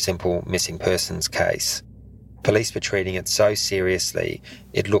a simple missing persons case. Police were treating it so seriously,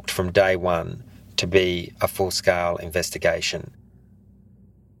 it looked from day one to be a full-scale investigation.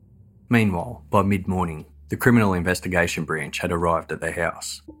 Meanwhile, by mid-morning, the Criminal Investigation Branch had arrived at their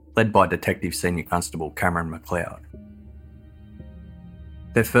house, led by Detective Senior Constable Cameron McLeod.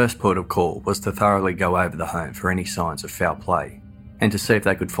 Their first port of call was to thoroughly go over the home for any signs of foul play and to see if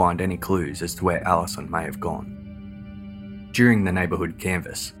they could find any clues as to where Allison may have gone. During the neighbourhood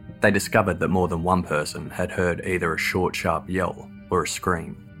canvass, they discovered that more than one person had heard either a short, sharp yell or a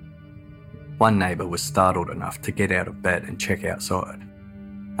scream. One neighbour was startled enough to get out of bed and check outside.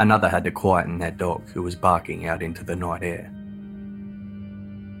 Another had to quieten their dog, who was barking out into the night air.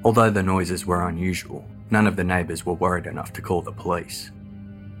 Although the noises were unusual, none of the neighbours were worried enough to call the police.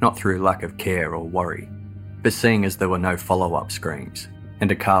 Not through lack of care or worry, but seeing as there were no follow-up screams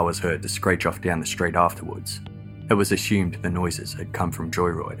and a car was heard to screech off down the street afterwards, it was assumed the noises had come from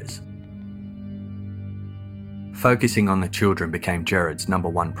joyriders. Focusing on the children became Jared's number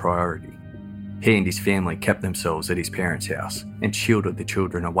one priority. He and his family kept themselves at his parents' house and shielded the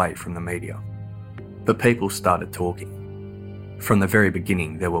children away from the media. But people started talking. From the very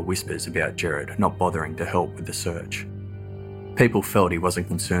beginning, there were whispers about Jared not bothering to help with the search. People felt he wasn't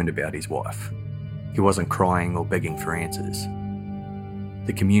concerned about his wife. He wasn't crying or begging for answers.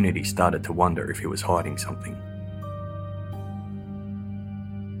 The community started to wonder if he was hiding something.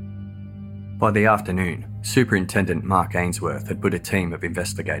 By the afternoon, Superintendent Mark Ainsworth had put a team of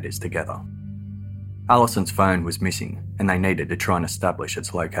investigators together. Allison's phone was missing and they needed to try and establish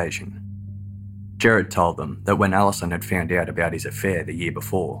its location. Jared told them that when Allison had found out about his affair the year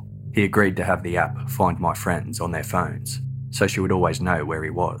before, he agreed to have the app Find My Friends on their phones, so she would always know where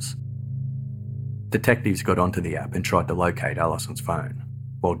he was. Detectives got onto the app and tried to locate Allison's phone,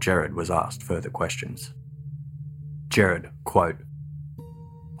 while Jared was asked further questions. Jared, quote,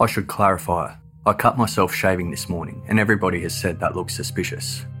 "I should clarify, I cut myself shaving this morning and everybody has said that looks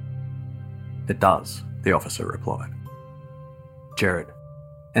suspicious." "It does," the officer replied. Jared,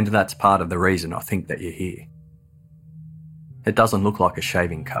 "And that's part of the reason I think that you're here." "It doesn't look like a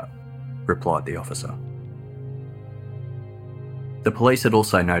shaving cut," replied the officer. The police had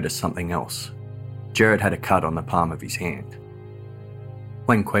also noticed something else. Jared had a cut on the palm of his hand.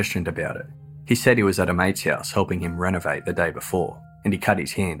 When questioned about it, he said he was at a mate's house helping him renovate the day before, and he cut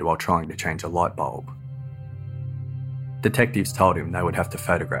his hand while trying to change a light bulb. Detectives told him they would have to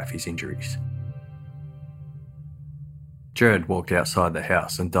photograph his injuries. Jared walked outside the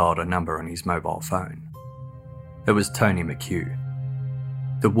house and dialed a number on his mobile phone. It was Tony McHugh,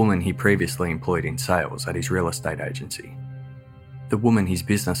 the woman he previously employed in sales at his real estate agency. The woman his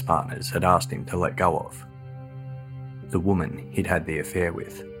business partners had asked him to let go of. The woman he'd had the affair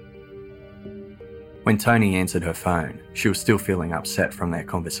with. When Tony answered her phone, she was still feeling upset from their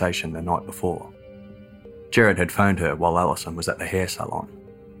conversation the night before. Jared had phoned her while Allison was at the hair salon.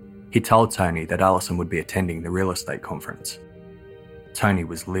 He told Tony that Allison would be attending the real estate conference. Tony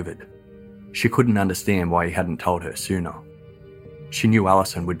was livid. She couldn't understand why he hadn't told her sooner. She knew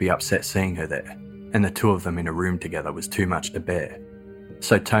Allison would be upset seeing her there, and the two of them in a room together was too much to bear.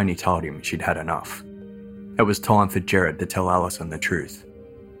 So Tony told him she'd had enough. It was time for Jared to tell Allison the truth.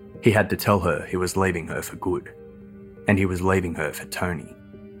 He had to tell her he was leaving her for good, and he was leaving her for Tony.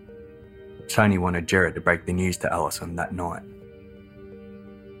 Tony wanted Jared to break the news to Allison that night.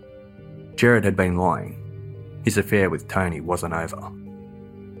 Jared had been lying. His affair with Tony wasn't over.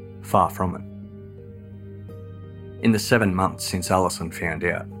 Far from it. In the 7 months since Allison found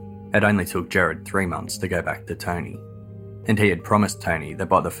out, it only took Jared 3 months to go back to Tony, and he had promised Tony that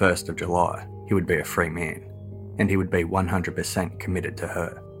by the 1st of July he would be a free man, and he would be 100% committed to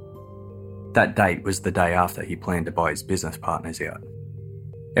her. That date was the day after he planned to buy his business partners out.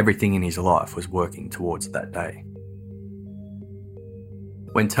 Everything in his life was working towards that day.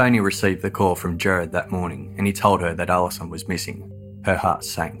 When Tony received the call from Jared that morning and he told her that Allison was missing, her heart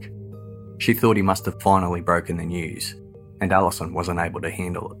sank. She thought he must have finally broken the news, and Allison wasn't able to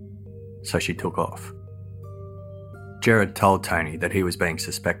handle it, so she took off. Jared told Tony that he was being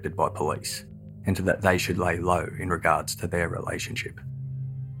suspected by police, and that they should lay low in regards to their relationship.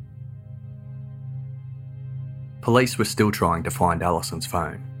 Police were still trying to find Allison's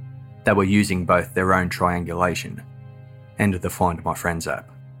phone. They were using both their own triangulation and the Find My Friends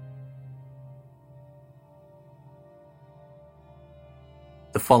app.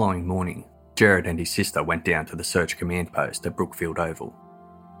 The following morning, Jared and his sister went down to the search command post at Brookfield Oval.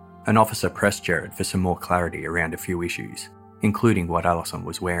 An officer pressed Jared for some more clarity around a few issues, including what Allison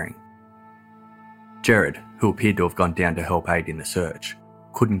was wearing. Jared, who appeared to have gone down to help aid in the search,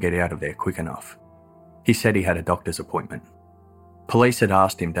 couldn't get out of there quick enough. He said he had a doctor's appointment. Police had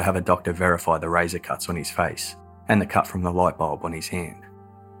asked him to have a doctor verify the razor cuts on his face and the cut from the light bulb on his hand.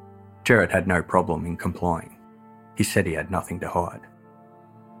 Jared had no problem in complying. He said he had nothing to hide.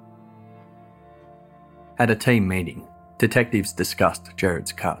 At a team meeting, detectives discussed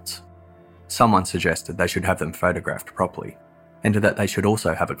Jared's cuts. Someone suggested they should have them photographed properly, and that they should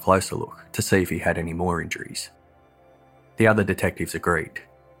also have a closer look to see if he had any more injuries. The other detectives agreed,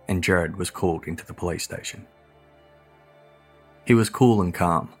 and Jared was called into the police station. He was cool and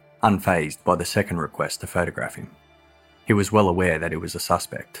calm, unfazed by the second request to photograph him. He was well aware that he was a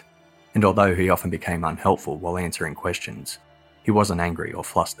suspect, and although he often became unhelpful while answering questions, he wasn't angry or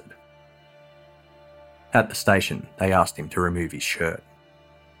flustered. At the station, they asked him to remove his shirt.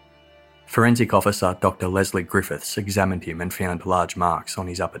 Forensic officer Dr. Leslie Griffiths examined him and found large marks on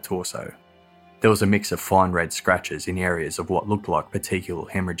his upper torso. There was a mix of fine red scratches in areas of what looked like petechial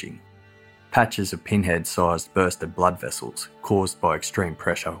hemorrhaging, patches of pinhead-sized bursted blood vessels caused by extreme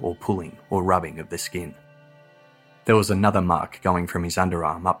pressure or pulling or rubbing of the skin. There was another mark going from his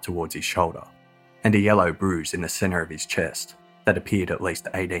underarm up towards his shoulder, and a yellow bruise in the centre of his chest that appeared at least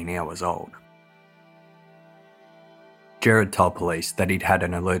 18 hours old. Jared told police that he'd had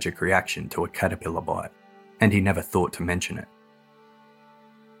an allergic reaction to a caterpillar bite, and he never thought to mention it.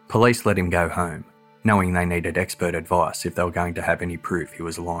 Police let him go home, knowing they needed expert advice if they were going to have any proof he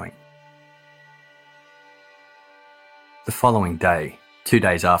was lying. The following day, 2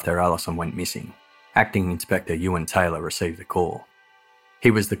 days after Allison went missing, Acting Inspector Ewan Taylor received the call.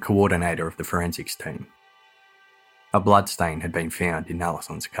 He was the coordinator of the forensics team. A bloodstain had been found in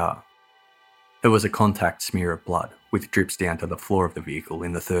Allison's car. There was a contact smear of blood, with drips down to the floor of the vehicle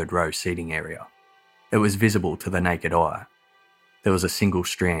in the third row seating area. It was visible to the naked eye. There was a single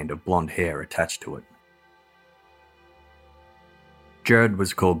strand of blonde hair attached to it. Jared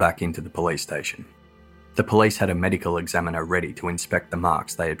was called back into the police station. The police had a medical examiner ready to inspect the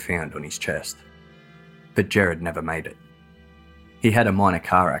marks they had found on his chest. But Jared never made it. He had a minor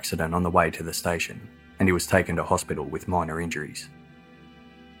car accident on the way to the station, and he was taken to hospital with minor injuries.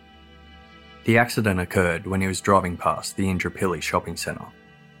 The accident occurred when he was driving past the Indooroopilly shopping centre.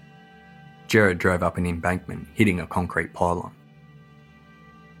 Jared drove up an embankment, hitting a concrete pylon.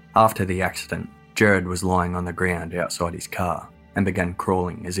 After the accident, Jared was lying on the ground outside his car and began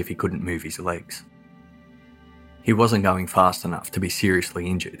crawling as if he couldn't move his legs. He wasn't going fast enough to be seriously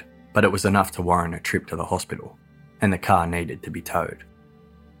injured, but it was enough to warrant a trip to the hospital, and the car needed to be towed.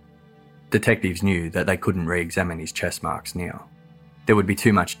 Detectives knew that they couldn't re-examine his chest marks now. There would be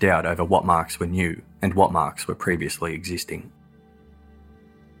too much doubt over what marks were new and what marks were previously existing.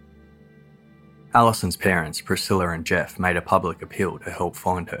 Allison's parents, Priscilla and Jeff, made a public appeal to help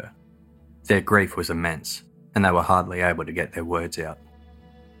find her. Their grief was immense, and they were hardly able to get their words out.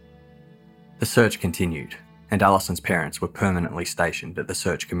 The search continued, and Allison's parents were permanently stationed at the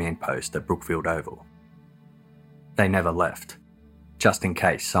search command post at Brookfield Oval. They never left, just in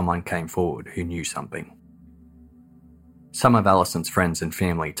case someone came forward who knew something. Some of Allison's friends and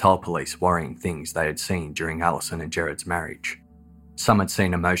family told police worrying things they had seen during Allison and Jared's marriage. Some had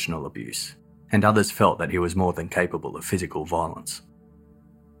seen emotional abuse, and others felt that he was more than capable of physical violence.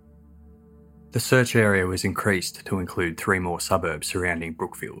 The search area was increased to include 3 more suburbs surrounding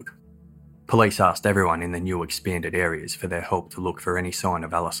Brookfield. Police asked everyone in the new expanded areas for their help to look for any sign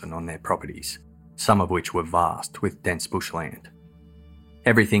of Allison on their properties, some of which were vast with dense bushland.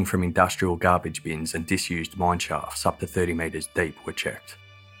 Everything from industrial garbage bins and disused mine shafts up to 30 metres deep were checked.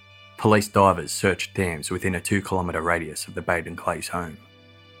 Police divers searched dams within a 2-kilometre radius of the Baden-Clay's home.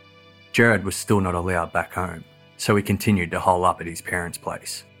 Jared was still not allowed back home, so he continued to hole up at his parents'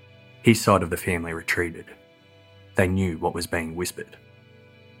 place. His side of the family retreated. They knew what was being whispered.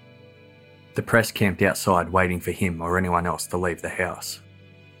 The press camped outside waiting for him or anyone else to leave the house.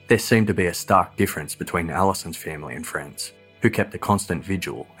 There seemed to be a stark difference between Allison's family and friends, who kept a constant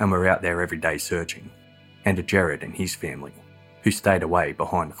vigil and were out there every day searching, and Jared and his family, who stayed away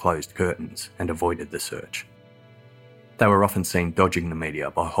behind closed curtains and avoided the search. They were often seen dodging the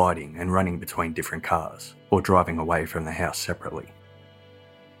media by hiding and running between different cars or driving away from the house separately.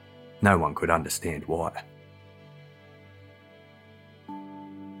 No one could understand why.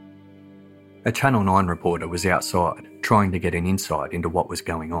 A Channel 9 reporter was outside trying to get an insight into what was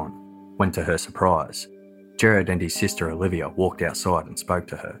going on, when to her surprise, Jared and his sister Olivia walked outside and spoke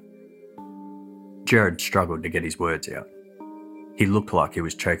to her. Jared struggled to get his words out. He looked like he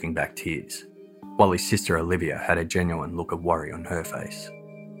was choking back tears, while his sister Olivia had a genuine look of worry on her face.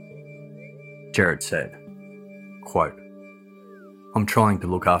 Jared said, quote, "I'm trying to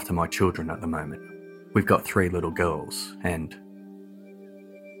look after my children at the moment. We've got 3 little girls and..."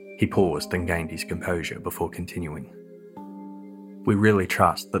 He paused and gained his composure before continuing. "We really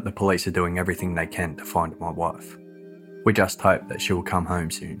trust that the police are doing everything they can to find my wife. We just hope that she will come home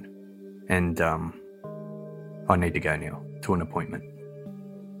soon. And, I need to go now, to an appointment."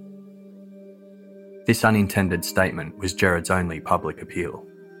 This unintended statement was Jared's only public appeal.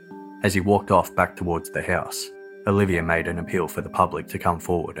 As he walked off back towards the house, Olivia made an appeal for the public to come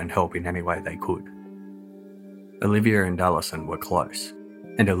forward and help in any way they could. Olivia and Allison were close,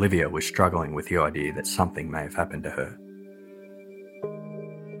 and Olivia was struggling with the idea that something may have happened to her.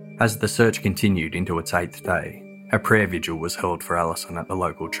 As the search continued into its 8th day, a prayer vigil was held for Allison at the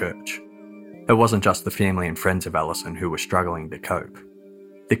local church. It wasn't just the family and friends of Allison who were struggling to cope.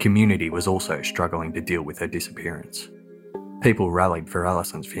 The community was also struggling to deal with her disappearance. People rallied for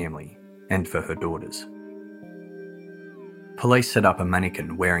Allison's family and for her daughters. Police set up a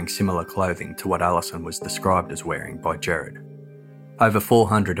mannequin wearing similar clothing to what Allison was described as wearing by Jared. Over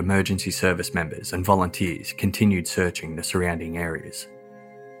 400 emergency service members and volunteers continued searching the surrounding areas.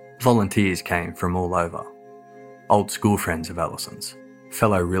 Volunteers came from all over. Old school friends of Allison's,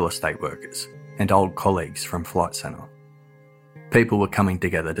 fellow real estate workers, and old colleagues from Flight Centre. People were coming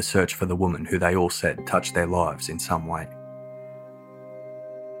together to search for the woman who they all said touched their lives in some way.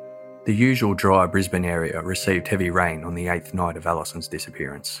 The usual dry Brisbane area received heavy rain on the 8th night of Allison's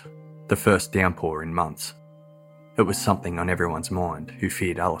disappearance, the first downpour in months. It was something on everyone's mind who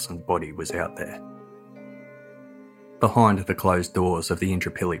feared Allison's body was out there. Behind the closed doors of the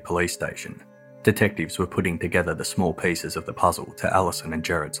Indooroopilly police station, detectives were putting together the small pieces of the puzzle to Allison and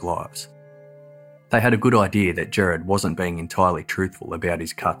Jared's lives. They had a good idea that Jared wasn't being entirely truthful about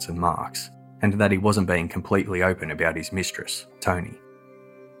his cuts and marks, and that he wasn't being completely open about his mistress, Tony.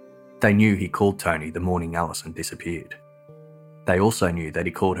 They knew he called Tony the morning Allison disappeared. They also knew that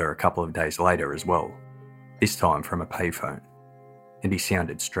he called her a couple of days later as well, this time from a payphone, and he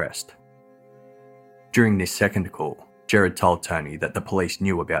sounded stressed. During this second call, Jared told Tony that the police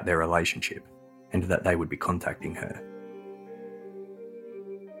knew about their relationship and that they would be contacting her.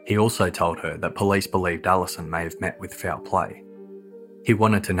 He also told her that police believed Allison may have met with foul play. He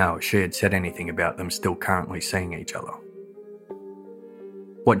wanted to know if she had said anything about them still currently seeing each other.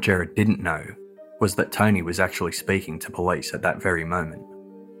 What Jared didn't know was that Tony was actually speaking to police at that very moment.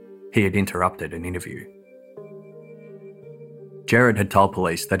 He had interrupted an interview. Jared had told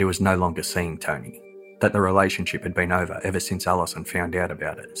police that he was no longer seeing Tony, that the relationship had been over ever since Allison found out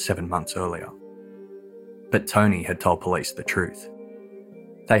about it 7 months earlier. But Tony had told police the truth.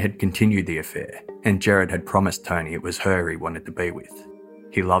 They had continued the affair, and Jared had promised Tony it was her he wanted to be with.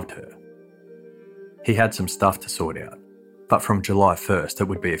 He loved her. He had some stuff to sort out, but from July 1st it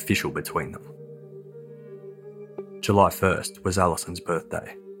would be official between them. July 1st was Allison's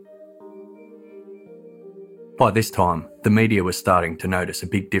birthday. By this time, the media was starting to notice a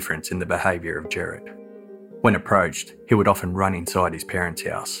big difference in the behaviour of Jared. When approached, he would often run inside his parents'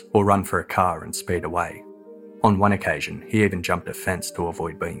 house or run for a car and speed away. On one occasion, he even jumped a fence to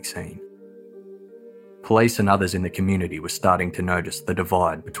avoid being seen. Police and others in the community were starting to notice the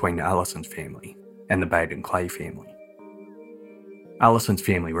divide between Allison's family and the Baden-Clay family. Allison's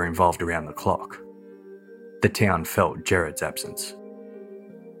family were involved around the clock. The town felt Gerard's absence.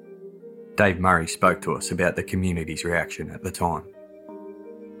 Dave Murray spoke to us about the community's reaction at the time.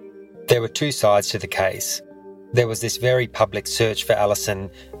 There were two sides to the case. There was this very public search for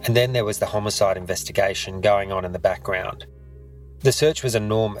Allison, and then there was the homicide investigation going on in the background. The search was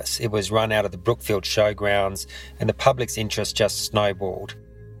enormous. It was run out of the Brookfield showgrounds, and the public's interest just snowballed.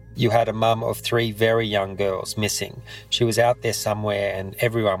 You had a mum of 3 very young girls missing. She was out there somewhere and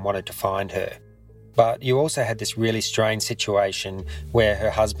everyone wanted to find her. But you also had this really strange situation where her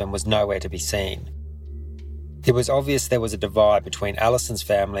husband was nowhere to be seen. It was obvious there was a divide between Allison's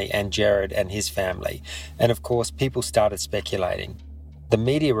family and Gerard and his family, and of course people started speculating. The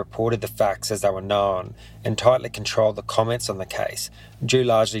media reported the facts as they were known and tightly controlled the comments on the case, due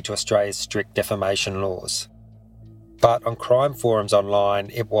largely to Australia's strict defamation laws. But on crime forums online,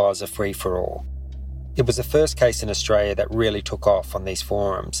 it was a free-for-all. It was the first case in Australia that really took off on these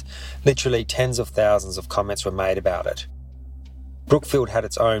forums. Literally tens of thousands of comments were made about it. Brookfield had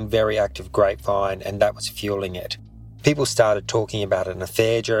its own very active grapevine, and that was fueling it. People started talking about an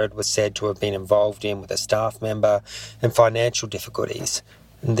affair Gerard was said to have been involved in with a staff member and financial difficulties,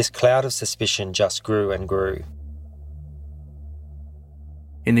 and this cloud of suspicion just grew and grew.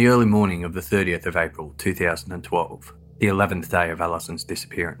 In the early morning of the 30th of April 2012, the 11th day of Allison's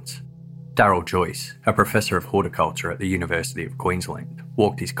disappearance, Darryl Joyce, a professor of horticulture at the University of Queensland,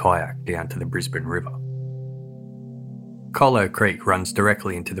 walked his kayak down to the Brisbane River. Colo Creek runs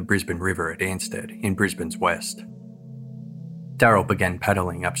directly into the Brisbane River at Ansted in Brisbane's west. Darryl began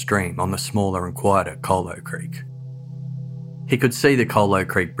paddling upstream on the smaller and quieter Colo Creek. He could see the Colo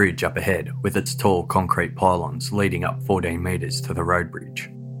Creek Bridge up ahead with its tall concrete pylons leading up 14 metres to the road bridge,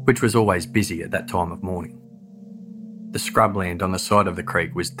 which was always busy at that time of morning. The scrubland on the side of the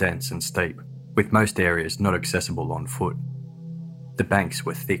creek was dense and steep, with most areas not accessible on foot. The banks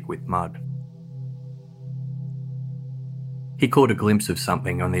were thick with mud. He caught a glimpse of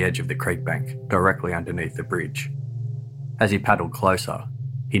something on the edge of the creek bank, directly underneath the bridge. As he paddled closer,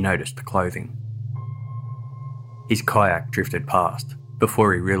 he noticed clothing. His kayak drifted past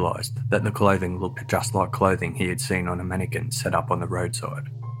before he realised that the clothing looked just like clothing he had seen on a mannequin set up on the roadside.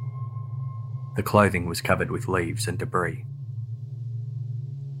 The clothing was covered with leaves and debris.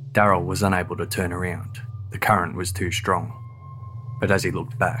 Darryl was unable to turn around. The current was too strong. But as he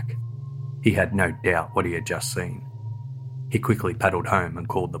looked back, he had no doubt what he had just seen. He quickly paddled home and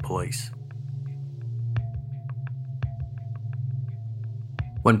called the police.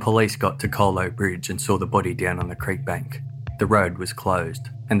 When police got to Colo Bridge and saw the body down on the creek bank, the road was closed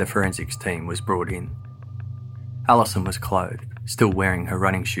and the forensics team was brought in. Allison was clothed, still wearing her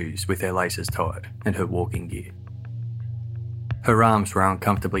running shoes with their laces tied and her walking gear. Her arms were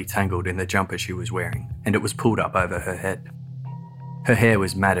uncomfortably tangled in the jumper she was wearing, and it was pulled up over her head. Her hair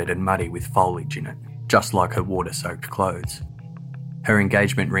was matted and muddy with foliage in it, just like her water-soaked clothes. Her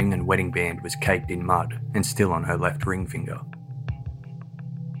engagement ring and wedding band was caked in mud and still on her left ring finger.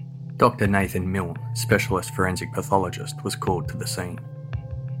 Dr. Nathan Milne, specialist forensic pathologist, was called to the scene.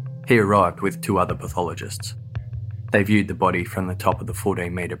 He arrived with 2 other pathologists. They viewed the body from the top of the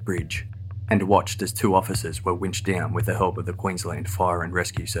 14-metre bridge and watched as 2 officers were winched down with the help of the Queensland Fire and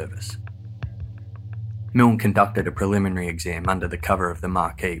Rescue Service. Milne conducted a preliminary exam under the cover of the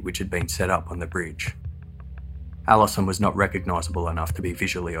marquee which had been set up on the bridge. Allison was not recognisable enough to be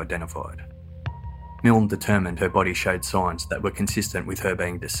visually identified. Milne determined her body showed signs that were consistent with her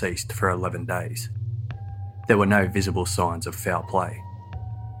being deceased for 11 days. There were no visible signs of foul play.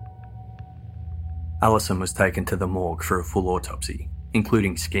 Allison was taken to the morgue for a full autopsy,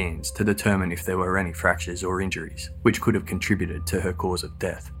 including scans to determine if there were any fractures or injuries which could have contributed to her cause of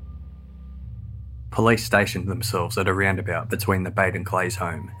death. Police stationed themselves at a roundabout between the Baden-Clay's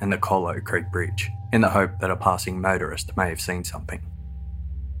home and the Colo Creek Bridge in the hope that a passing motorist may have seen something.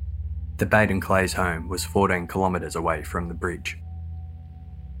 The Baden-Clay's home was 14 kilometres away from the bridge.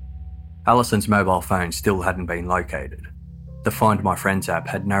 Allison's mobile phone still hadn't been located. The Find My Friends app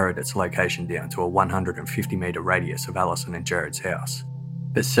had narrowed its location down to a 150-metre radius of Allison and Gerard's house,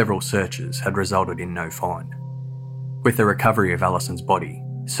 but several searches had resulted in no find. With the recovery of Allison's body,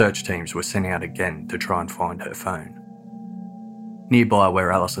 search teams were sent out again to try and find her phone. Nearby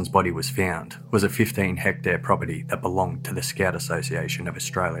where Allison's body was found was a 15-hectare property that belonged to the Scout Association of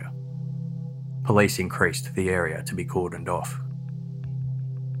Australia. Police increased the area to be cordoned off.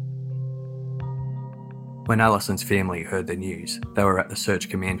 When Allison's family heard the news, they were at the search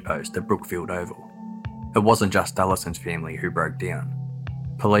command post at Brookfield Oval. It wasn't just Allison's family who broke down.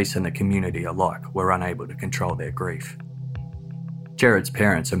 police and the community alike were unable to control their grief. Jared's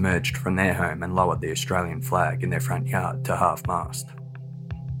parents emerged from their home and lowered the Australian flag in their front yard to half-mast.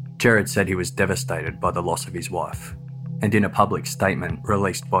 Jared said he was devastated by the loss of his wife, and in a public statement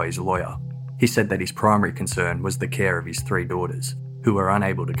released by his lawyer, he said that his primary concern was the care of his 3 daughters, who were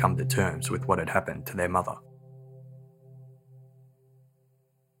unable to come to terms with what had happened to their mother.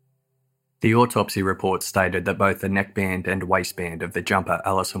 The autopsy report stated that both the neckband and waistband of the jumper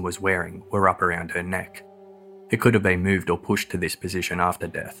Allison was wearing were up around her neck. It could have been moved or pushed to this position after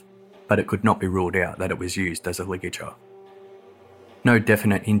death, but it could not be ruled out that it was used as a ligature. No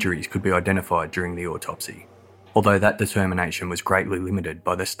definite injuries could be identified during the autopsy, although that determination was greatly limited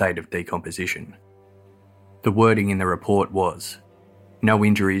by the state of decomposition. The wording in the report was, "No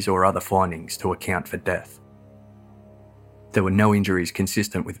injuries or other findings to account for death." There were no injuries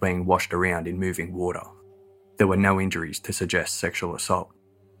consistent with being washed around in moving water. There were no injuries to suggest sexual assault.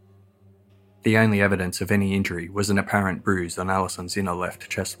 The only evidence of any injury was an apparent bruise on Allison's inner left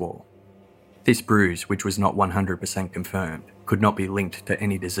chest wall. This bruise, which was not 100% confirmed, could not be linked to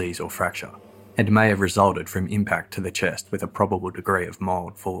any disease or fracture, and may have resulted from impact to the chest with a probable degree of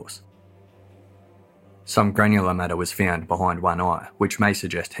mild force. Some granular matter was found behind one eye, which may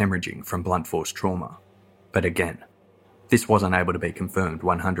suggest hemorrhaging from blunt force trauma, but again, this wasn't able to be confirmed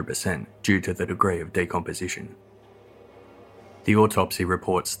 100% due to the degree of decomposition. The autopsy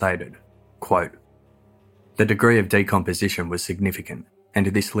report stated, quote, "The degree of decomposition was significant, and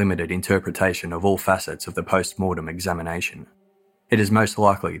this limited interpretation of all facets of the post-mortem examination. It is most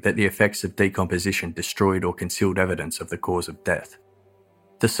likely that the effects of decomposition destroyed or concealed evidence of the cause of death.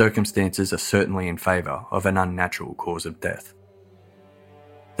 The circumstances are certainly in favour of an unnatural cause of death."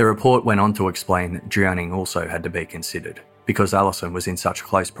 The report went on to explain that drowning also had to be considered, because Allison was in such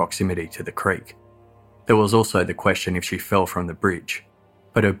close proximity to the creek. There was also the question if she fell from the bridge,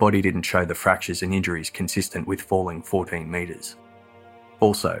 but her body didn't show the fractures and injuries consistent with falling 14 metres.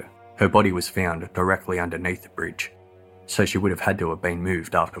 Also, her body was found directly underneath the bridge, so she would have had to have been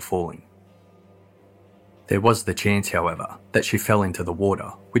moved after falling. There was the chance, however, that she fell into the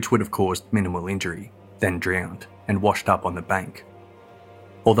water, which would have caused minimal injury, then drowned and washed up on the bank.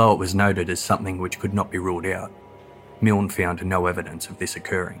 Although it was noted as something which could not be ruled out, Milne found no evidence of this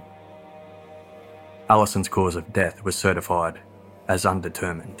occurring. Allison's cause of death was certified as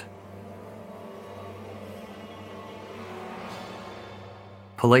undetermined.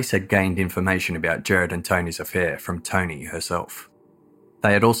 Police had gained information about Jared and Tony's affair from Tony herself.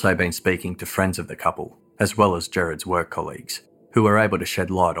 They had also been speaking to friends of the couple, as well as Jared's work colleagues, who were able to shed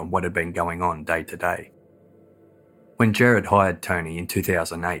light on what had been going on day to day. When Jared hired Tony in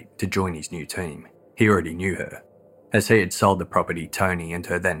 2008 to join his new team, he already knew her, as he had sold the property Tony and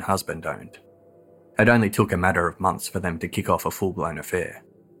her then husband owned. It only took a matter of months for them to kick off a full-blown affair,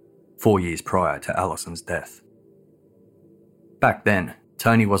 4 years prior to Allison's death. Back then,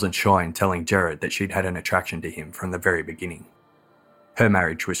 Tony wasn't shy in telling Jared that she'd had an attraction to him from the very beginning. Her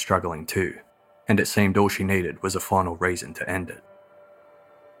marriage was struggling too, and it seemed all she needed was a final reason to end it.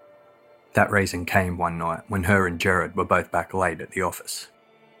 That reason came one night when her and Jared were both back late at the office.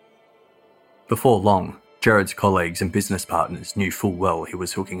 Before long, Jared's colleagues and business partners knew full well he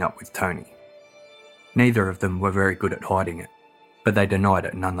was hooking up with Tony. Neither of them were very good at hiding it, but they denied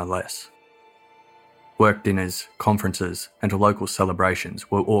it nonetheless. Work dinners, conferences, and local celebrations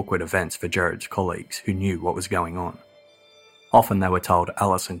were awkward events for Jared's colleagues who knew what was going on. Often they were told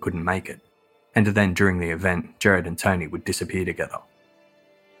Allison couldn't make it, and then during the event, Jared and Tony would disappear together.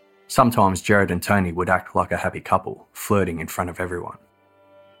 Sometimes Jared and Tony would act like a happy couple, flirting in front of everyone.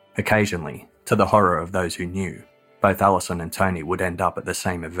 Occasionally, to the horror of those who knew, both Allison and Tony would end up at the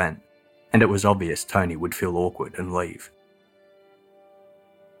same event, and it was obvious Tony would feel awkward and leave.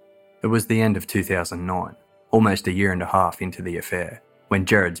 It was the end of 2009, almost a year and a half into the affair, when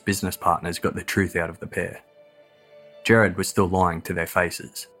Jared's business partners got the truth out of the pair. Jared was still lying to their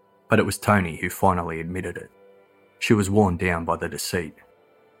faces, but it was Tony who finally admitted it. She was worn down by the deceit.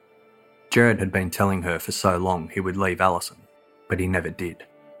 Jared had been telling her for so long he would leave Allison, but he never did.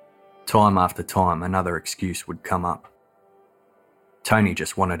 Time after time, another excuse would come up. Tony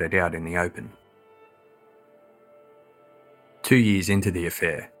just wanted it out in the open. 2 years into the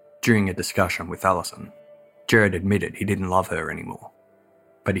affair, during a discussion with Allison, Jared admitted he didn't love her anymore,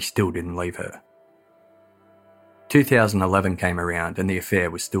 but he still didn't leave her. 2011 came around and the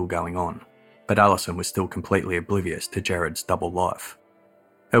affair was still going on, but Allison was still completely oblivious to Jared's double life.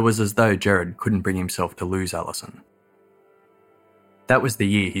 It was as though Jared couldn't bring himself to lose Allison. That was the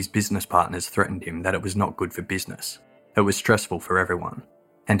year his business partners threatened him that it was not good for business. It was stressful for everyone,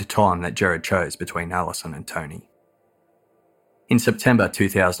 and a time that Jared chose between Allison and Tony. In September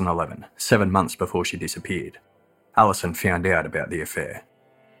 2011, 7 months before she disappeared, Allison found out about the affair.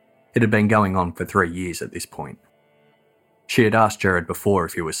 It had been going on for 3 years at this point. She had asked Jared before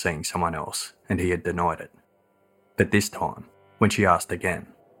if he was seeing someone else, and he had denied it. But this time, when she asked again,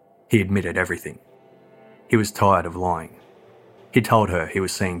 he admitted everything. He was tired of lying. He told her he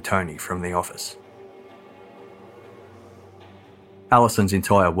was seeing Tony from the office. Allison's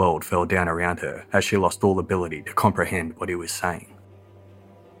entire world fell down around her as she lost all ability to comprehend what he was saying.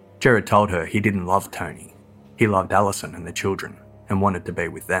 Jared told her he didn't love Tony. He loved Allison and the children and wanted to be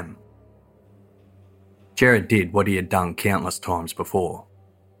with them. Jared did what he had done countless times before.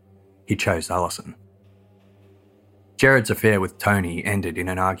 He chose Allison. Jared's affair with Tony ended in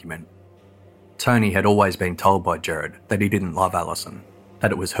an argument. Tony had always been told by Jared that he didn't love Allison,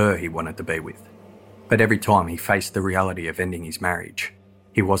 that it was her he wanted to be with. But every time he faced the reality of ending his marriage,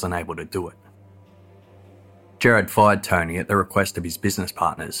 he wasn't able to do it. Jared fired Tony at the request of his business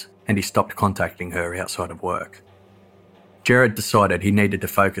partners, and he stopped contacting her outside of work. Jared decided he needed to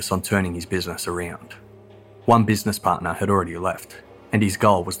focus on turning his business around. One business partner had already left, and his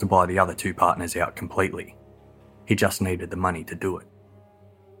goal was to buy the other 2 partners out completely. He just needed the money to do it.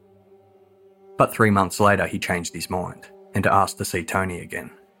 But 3 months later he changed his mind and asked to see Tony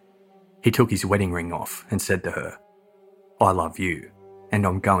again. He took his wedding ring off and said to her, "I love you, and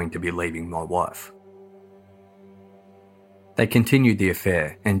I'm going to be leaving my wife." They continued the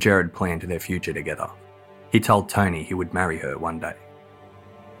affair and Jared planned their future together. He told Tony he would marry her one day.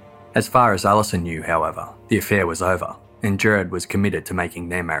 As far as Allison knew, however, the affair was over and Jared was committed to making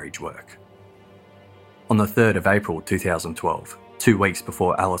their marriage work. On the 3rd of April 2012, 2 weeks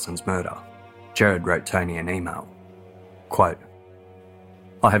before Allison's murder, Jared wrote Tony an email. Quote,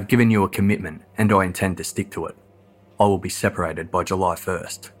 "I have given you a commitment and I intend to stick to it. I will be separated by July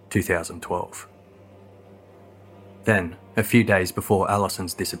 1st, 2012. Then, a few days before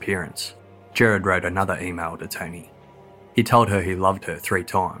Allison's disappearance, Jared wrote another email to Tony. He told her he loved her 3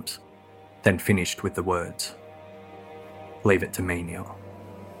 times, then finished with the words, "Leave it to me now."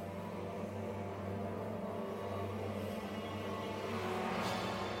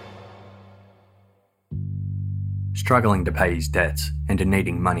 Struggling to pay his debts and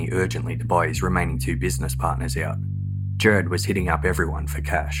needing money urgently to buy his remaining 2 business partners out, Jared was hitting up everyone for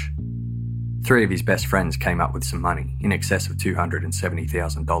cash. 3 of his best friends came up with some money in excess of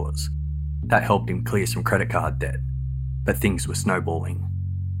 $270,000. That helped him clear some credit card debt, but things were snowballing.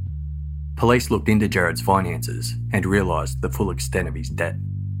 Police looked into Jared's finances and realised the full extent of his debt.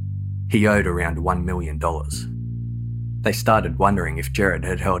 He owed around $1 million. They started wondering if Jared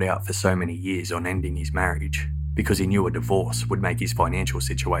had held out for so many years on ending his marriage because he knew a divorce would make his financial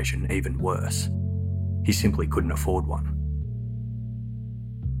situation even worse. He simply couldn't afford one.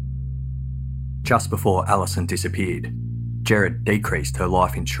 Just before Allison disappeared, Jared decreased her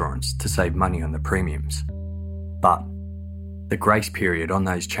life insurance to save money on the premiums. But the grace period on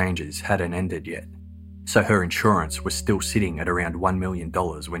those changes hadn't ended yet, so her insurance was still sitting at around $1 million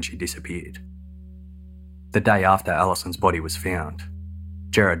when she disappeared. The day after Allison's body was found,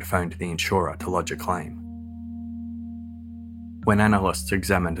 Jared phoned the insurer to lodge a claim. When analysts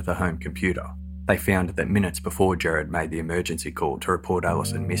examined the home computer, they found that minutes before Jared made the emergency call to report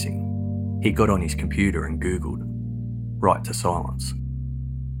Allison missing, he got on his computer and Googled "right to silence."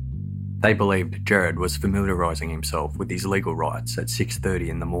 They believed Jared was familiarising himself with his legal rights at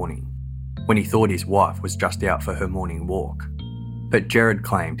 6:30 in the morning, when he thought his wife was just out for her morning walk. But Jared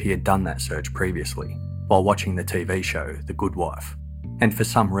claimed he had done that search previously, while watching the TV show The Good Wife, and for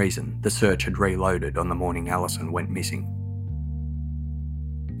some reason the search had reloaded on the morning Allison went missing.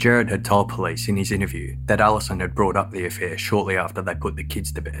 Jared had told police in his interview that Allison had brought up the affair shortly after they put the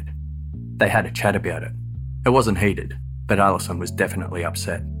kids to bed. They had a chat about it. It wasn't heated, but Allison was definitely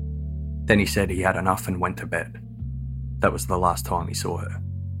upset. Then he said he had enough and went to bed. That was the last time he saw her.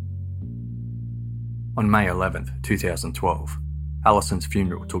 On May 11th, 2012, Allison's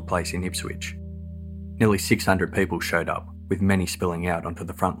funeral took place in Ipswich. Nearly 600 people showed up, with many spilling out onto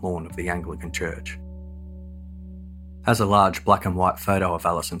the front lawn of the Anglican church. As a large black and white photo of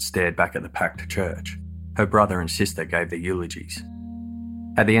Allison stared back at the packed church, her brother and sister gave their eulogies.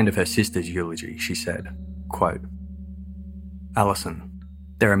 At the end of her sister's eulogy, she said, quote, "Allison,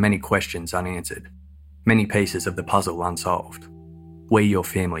 there are many questions unanswered, many pieces of the puzzle unsolved. We, your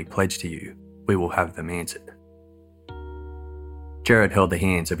family, pledge to you, we will have them answered." Jared held the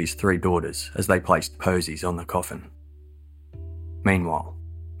hands of his 3 daughters as they placed posies on the coffin. Meanwhile,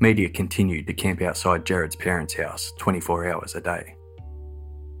 media continued to camp outside Jared's parents' house 24 hours a day.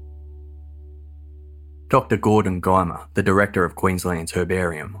 Dr. Gordon Guymer, the director of Queensland's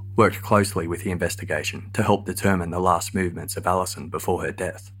Herbarium, worked closely with the investigation to help determine the last movements of Allison before her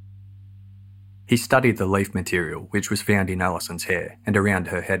death. He studied the leaf material which was found in Allison's hair and around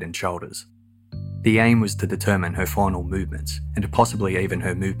her head and shoulders. The aim was to determine her final movements and possibly even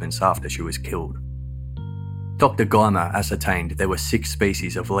her movements after she was killed. Dr. Guymer ascertained there were 6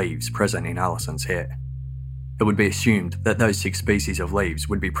 species of leaves present in Allison's hair. It would be assumed that those 6 species of leaves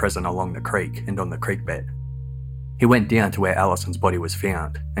would be present along the creek and on the creek bed. He went down to where Allison's body was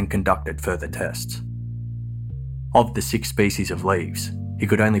found and conducted further tests. Of the 6 species of leaves, he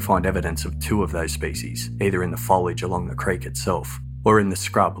could only find evidence of 2 of those species, either in the foliage along the creek itself or in the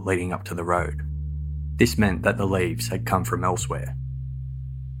scrub leading up to the road. This meant that the leaves had come from elsewhere.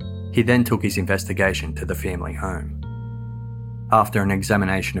 He then took his investigation to the family home. After an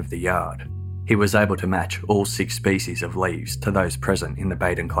examination of the yard, he was able to match all 6 species of leaves to those present in the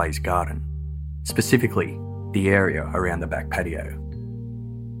Baden-Clay's garden, specifically the area around the back patio.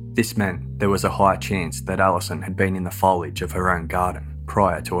 This meant there was a high chance that Allison had been in the foliage of her own garden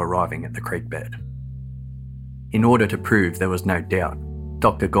prior to arriving at the creek bed. In order to prove there was no doubt,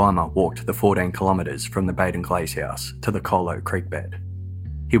 Dr. Guymer walked the 14 kilometres from the Baden-Clay's house to the Colo Creek bed.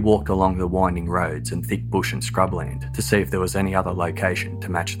 He walked along the winding roads and thick bush and scrubland to see if there was any other location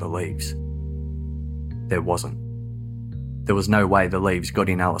to match the leaves. There wasn't. There was no way the leaves got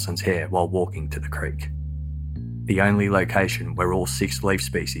in Allison's hair while walking to the creek. The only location where all 6 leaf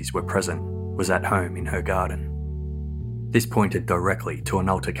species were present was at home in her garden. This pointed directly to an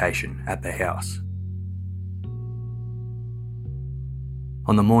altercation at the house.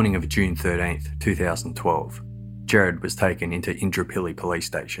 On the morning of June 13th, 2012, Gerard was taken into Indooroopilly Police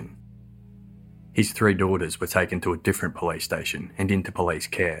Station. His 3 daughters were taken to a different police station and into police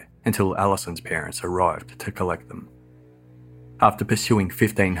care until Allison's parents arrived to collect them. After pursuing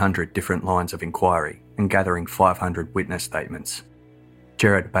 1,500 different lines of inquiry and gathering 500 witness statements,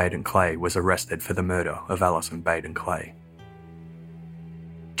 Gerard Baden-Clay was arrested for the murder of Allison Baden-Clay.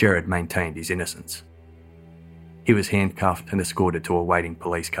 Gerard maintained his innocence. He was handcuffed and escorted to a waiting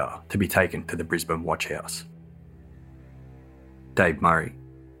police car to be taken to the Brisbane Watch House. Dave Murray,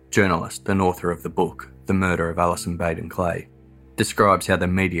 journalist and author of the book The Murder of Allison Baden-Clay, describes how the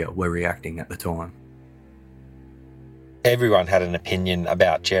media were reacting at the time. Everyone had an opinion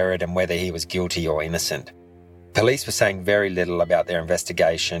about Gerard and whether he was guilty or innocent. Police were saying very little about their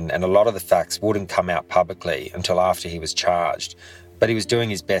investigation, and a lot of the facts wouldn't come out publicly until after he was charged, but he was doing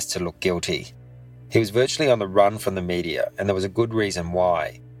his best to look guilty. He was virtually on the run from the media, and there was a good reason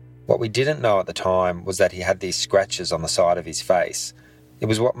why. What we didn't know at the time was that he had these scratches on the side of his face. It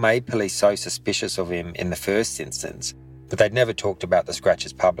was what made police so suspicious of him in the first instance, but they'd never talked about the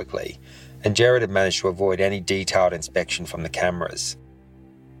scratches publicly, and Gerard had managed to avoid any detailed inspection from the cameras.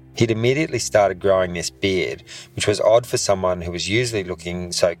 He'd immediately started growing this beard, which was odd for someone who was usually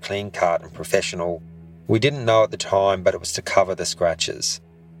looking so clean-cut and professional. We didn't know at the time, but it was to cover the scratches.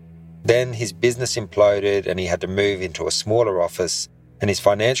 Then his business imploded and he had to move into a smaller office, and his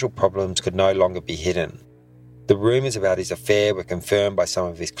financial problems could no longer be hidden. The rumours about his affair were confirmed by some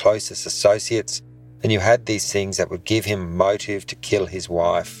of his closest associates, and you had these things that would give him motive to kill his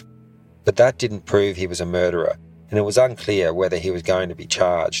wife. But that didn't prove he was a murderer, and it was unclear whether he was going to be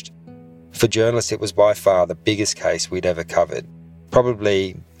charged. For journalists, it was by far the biggest case we'd ever covered,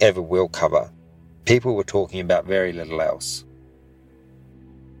 probably ever will cover. People were talking about very little else.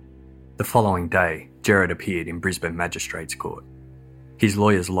 The following day, Gerard appeared in Brisbane Magistrates Court. His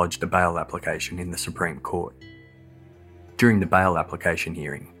lawyers lodged a bail application in the Supreme Court. During the bail application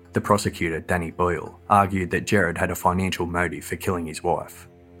hearing, the prosecutor, Danny Boyle, argued that Gerard had a financial motive for killing his wife.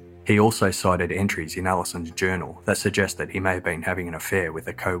 He also cited entries in Allison's journal that suggested he may have been having an affair with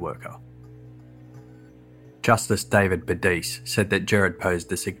a co-worker. Justice David Badice said that Gerard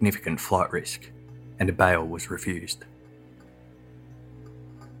posed a significant flight risk, and a bail was refused.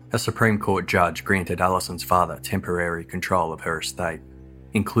 A Supreme Court judge granted Allison's father temporary control of her estate,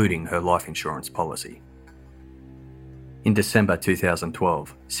 including her life insurance policy. In December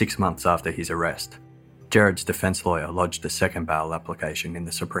 2012, 6 months after his arrest, Gerard's defence lawyer lodged a second bail application in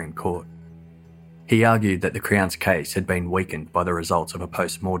the Supreme Court. He argued that the Crown's case had been weakened by the results of a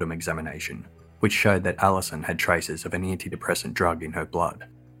post-mortem examination, which showed that Allison had traces of an antidepressant drug in her blood,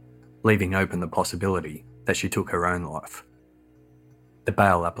 leaving open the possibility that she took her own life. The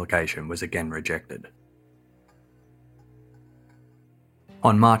bail application was again rejected.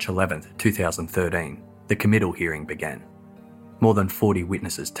 On March 11, 2013, the committal hearing began. More than 40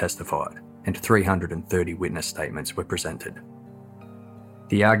 witnesses testified, and 330 witness statements were presented.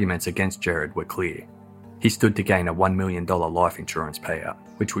 The arguments against Gerard were clear. He stood to gain a $1 million life insurance payout,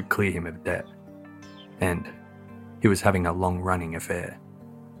 which would clear him of debt. and he was having a long-running affair.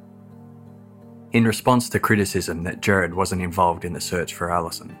 In response to criticism that Gerard wasn't involved in the search for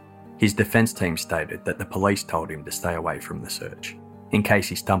Allison, his defence team stated that the police told him to stay away from the search, in case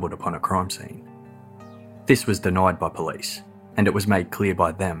he stumbled upon a crime scene. This was denied by police, and it was made clear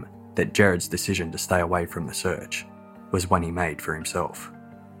by them that Gerard's decision to stay away from the search was one he made for himself.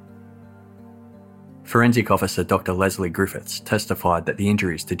 Forensic Officer Dr. Leslie Griffiths testified that the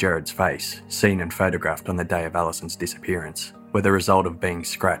injuries to Gerard's face, seen and photographed on the day of Allison's disappearance, were the result of being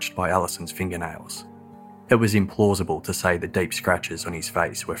scratched by Allison's fingernails. It was implausible to say the deep scratches on his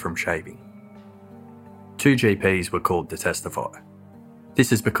face were from shaving. 2 GPs were called to testify.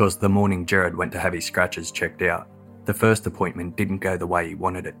 This is because the morning Gerard went to have his scratches checked out, the first appointment didn't go the way he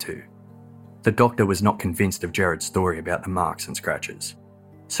wanted it to. The doctor was not convinced of Gerard's story about the marks and scratches,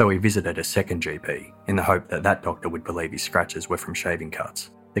 so he visited a second GP in the hope that that doctor would believe his scratches were from shaving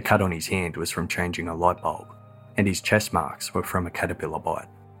cuts, the cut on his hand was from changing a light bulb, and his chest marks were from a caterpillar bite.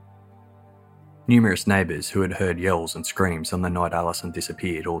 Numerous neighbours who had heard yells and screams on the night Allison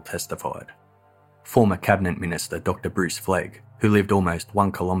disappeared all testified. Former Cabinet Minister Dr. Bruce Flegg, who lived almost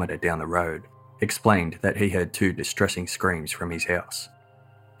 1 kilometre down the road, explained that he heard 2 distressing screams from his house.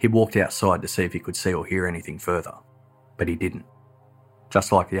 He walked outside to see if he could see or hear anything further, but he didn't.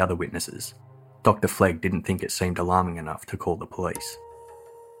 Just like the other witnesses, Dr. Flegg didn't think it seemed alarming enough to call the police.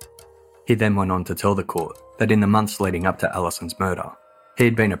 He then went on to tell the court that in the months leading up to Allison's murder, he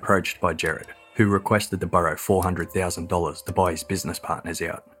had been approached by Gerard, who requested to borrow $400,000 to buy his business partners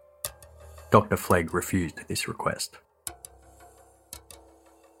out. Dr. Flegg refused this request.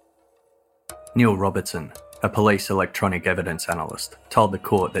 Neil Robertson, a police electronic evidence analyst, told the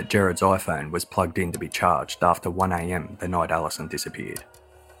court that Gerard's iPhone was plugged in to be charged after 1 a.m. the night Allison disappeared,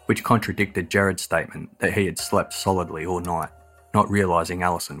 which contradicted Gerard's statement that he had slept solidly all night, not realising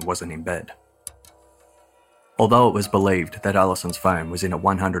Allison wasn't in bed. Although it was believed that Allison's phone was in a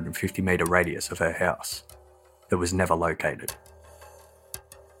 150-metre radius of her house, it was never located.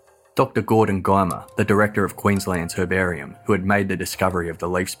 Dr. Gordon Guymer, the director of Queensland's herbarium, who had made the discovery of the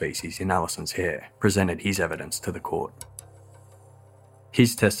leaf species in Allison's hair, presented his evidence to the court.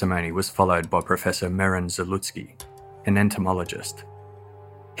 His testimony was followed by Professor Meren Zalutsky, an entomologist.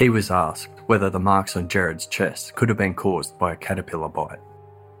 He was asked whether the marks on Gerard's chest could have been caused by a caterpillar bite.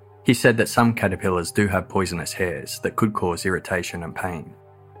 He said that some caterpillars do have poisonous hairs that could cause irritation and pain,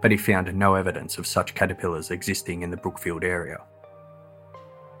 but he found no evidence of such caterpillars existing in the Brookfield area.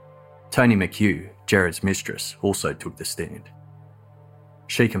 Toni McHugh, Gerard's mistress, also took the stand.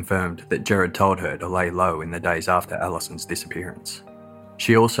 She confirmed that Gerard told her to lay low in the days after Allison's disappearance.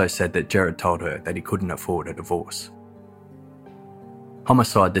 She also said that Gerard told her that he couldn't afford a divorce.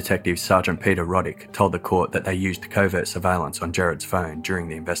 Homicide Detective Sergeant Peter Roddick told the court that they used covert surveillance on Gerard's phone during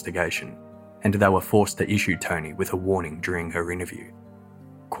the investigation, and they were forced to issue Toni with a warning during her interview.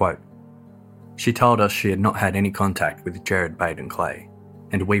 Quote, "She told us she had not had any contact with Gerard Baden-Clay,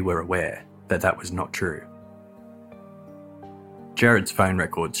 and we were aware that that was not true." Gerard's phone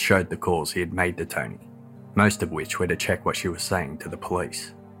records showed the calls he had made to Toni, most of which were to check what she was saying to the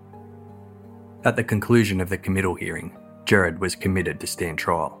police. At the conclusion of the committal hearing, Gerard was committed to stand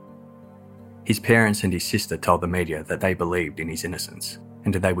trial. His parents and his sister told the media that they believed in his innocence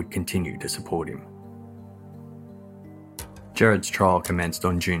and that they would continue to support him. Gerard's trial commenced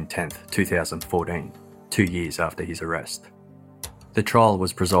on June 10, 2014, 2 years after his arrest. The trial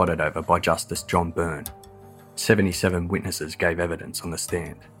was presided over by Justice John Byrne. 77 witnesses gave evidence on the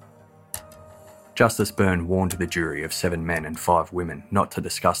stand. Justice Byrne warned the jury of 7 men and 5 women not to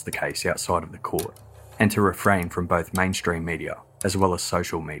discuss the case outside of the court, and to refrain from both mainstream media as well as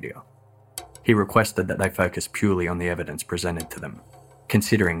social media. He requested that they focus purely on the evidence presented to them,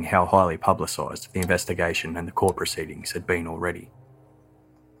 considering how highly publicised the investigation and the court proceedings had been already.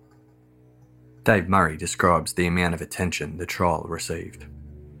 Dave Murray describes the amount of attention the trial received.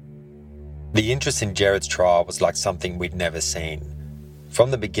 The interest in Gerard's trial was like something we'd never seen. From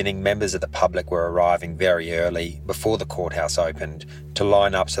the beginning, members of the public were arriving very early, before the courthouse opened, to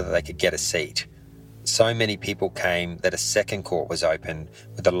line up so that they could get a seat. So many people came that a second court was open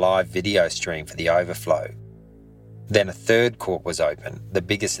with a live video stream for the overflow. Then a third court was open, the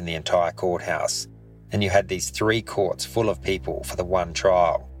biggest in the entire courthouse, and you had these 3 courts full of people for the one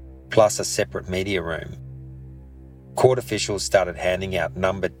trial, plus a separate media room. Court officials started handing out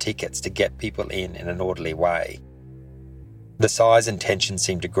numbered tickets to get people in an orderly way. The size and tension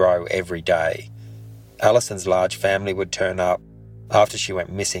seemed to grow every day. Allison's large family would turn up. After she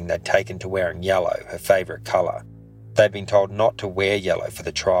went missing, they'd taken to wearing yellow, her favourite colour. They'd been told not to wear yellow for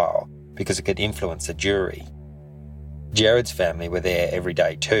the trial because it could influence the jury. Gerard's family were there every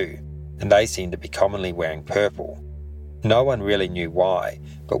day too, and they seemed to be commonly wearing purple. No one really knew why,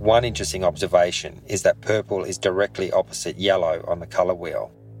 but one interesting observation is that purple is directly opposite yellow on the colour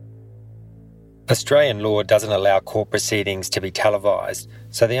wheel. Australian law doesn't allow court proceedings to be televised,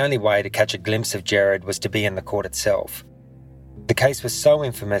 so the only way to catch a glimpse of Gerard was to be in the court itself. The case was so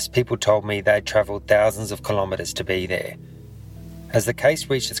infamous, people told me they'd travelled thousands of kilometres to be there. As the case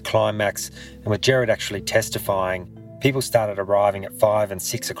reached its climax, and with Gerard actually testifying, people started arriving at 5 and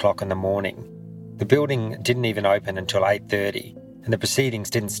 6 o'clock in the morning. The building didn't even open until 8:30, and the proceedings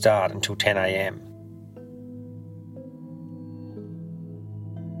didn't start until 10 a.m.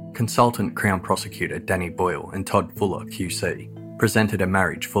 Consultant Crown Prosecutor Danny Boyle and Todd Fuller, QC, presented a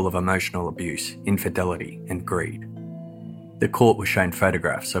marriage full of emotional abuse, infidelity and greed. The court was shown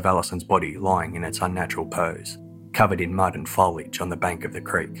photographs of Allison's body lying in its unnatural pose, covered in mud and foliage on the bank of the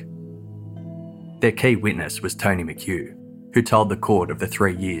creek. Their key witness was Tony McHugh, who told the court of the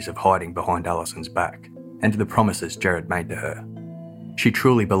 3 years of hiding behind Allison's back and the promises Gerard made to her. She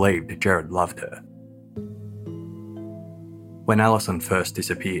truly believed Gerard loved her. When Allison first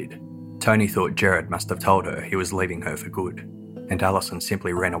disappeared, Tony thought Gerard must have told her he was leaving her for good, and Allison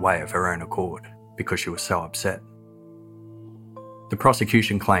simply ran away of her own accord because she was so upset. The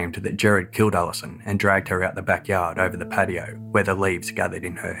prosecution claimed that Gerard killed Allison and dragged her out the backyard over the patio where the leaves gathered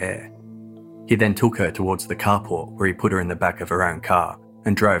in her hair. He then took her towards the carport where he put her in the back of her own car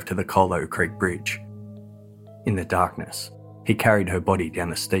and drove to the Colo Creek Bridge. In the darkness, he carried her body down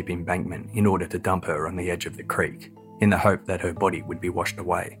the steep embankment in order to dump her on the edge of the creek, in the hope that her body would be washed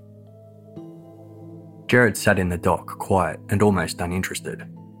away. Gerard sat in the dock, quiet and almost uninterested.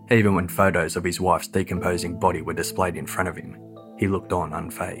 Even when photos of his wife's decomposing body were displayed in front of him, he looked on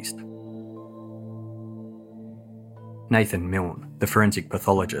unfazed. Nathan Milne, the forensic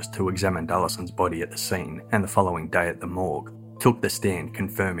pathologist who examined Allison's body at the scene and the following day at the morgue, took the stand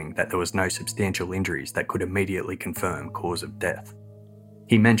confirming that there was no substantial injuries that could immediately confirm cause of death.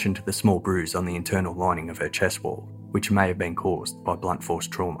 He mentioned the small bruise on the internal lining of her chest wall, which may have been caused by blunt force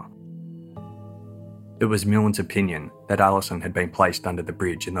trauma. It was Milne's opinion that Allison had been placed under the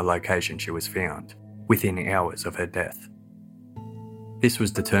bridge in the location she was found, within hours of her death. This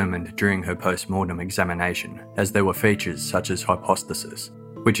was determined during her post-mortem examination, as there were features such as hypostasis,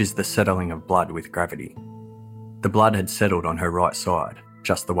 which is the settling of blood with gravity. The blood had settled on her right side,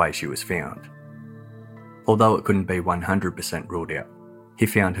 just the way she was found. Although it couldn't be 100% ruled out, he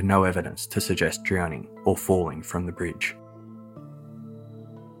found no evidence to suggest drowning or falling from the bridge.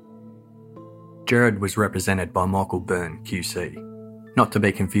 Gerard was represented by Michael Byrne, QC, not to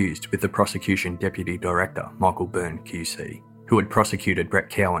be confused with the prosecution Deputy Director Michael Byrne, QC, who had prosecuted Brett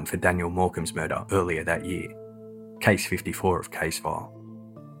Cowan for Daniel Morecambe's murder earlier that year, Case 54 of Case File.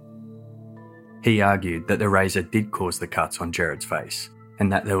 He argued that the razor did cause the cuts on Gerard's face,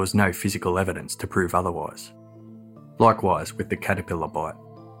 and that there was no physical evidence to prove otherwise. Likewise with the caterpillar bite.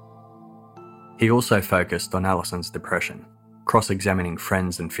 He also focused on Allison's depression, cross-examining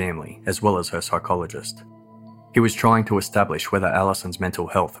friends and family as well as her psychologist. He was trying to establish whether Allison's mental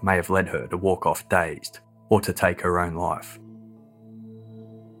health may have led her to walk off dazed or to take her own life.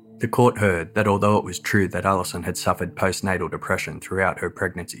 The court heard that although it was true that Allison had suffered postnatal depression throughout her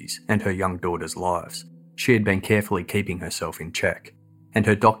pregnancies and her young daughters' lives, she had been carefully keeping herself in check, and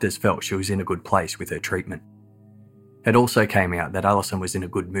her doctors felt she was in a good place with her treatment. It also came out that Allison was in a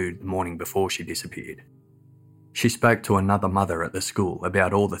good mood the morning before she disappeared. She spoke to another mother at the school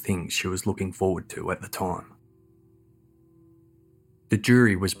about all the things she was looking forward to at the time. The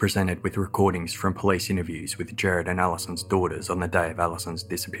jury was presented with recordings from police interviews with Gerard and Allison's daughters on the day of Allison's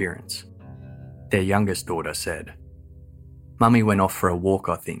disappearance. Their youngest daughter said, "Mummy went off for a walk,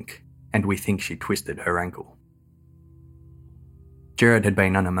 I think, and we think she twisted her ankle." Gerard had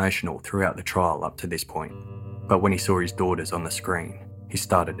been unemotional throughout the trial up to this point, but when he saw his daughters on the screen, he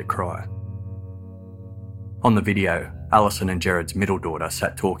started to cry. On the video, Allison and Gerard's middle daughter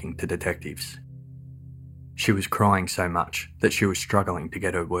sat talking to detectives. She was crying so much that she was struggling to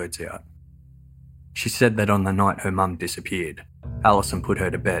get her words out. She said that on the night her mum disappeared, Allison put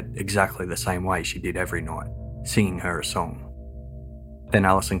her to bed exactly the same way she did every night, singing her a song. Then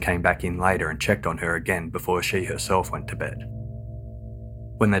Allison came back in later and checked on her again before she herself went to bed.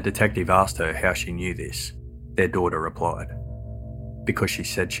 When the detective asked her how she knew this, their daughter replied, "Because she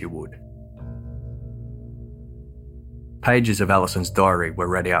said she would." Pages of Allison's diary were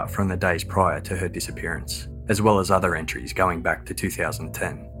read out from the days prior to her disappearance, as well as other entries going back to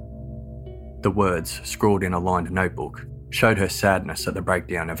 2010. The words, scrawled in a lined notebook, showed her sadness at the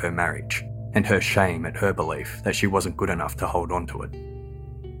breakdown of her marriage and her shame at her belief that she wasn't good enough to hold on to it.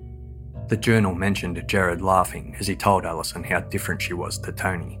 The journal mentioned Gerard laughing as he told Allison how different she was to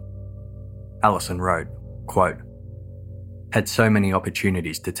Tony. Allison wrote, quote, "Had so many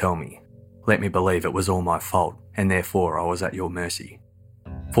opportunities to tell me. Let me believe it was all my fault and therefore I was at your mercy.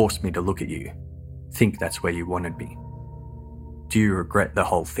 Forced me to look at you. Think that's where you wanted me. Do you regret the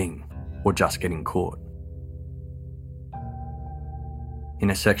whole thing or just getting caught?" In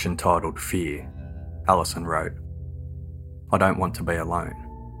a section titled Fear, Allison wrote, "I don't want to be alone.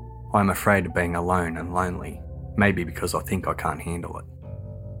 I am afraid of being alone and lonely, maybe because I think I can't handle it.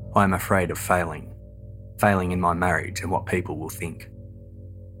 I am afraid of failing in my marriage and what people will think."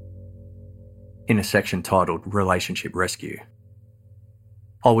 In a section titled Relationship Rescue,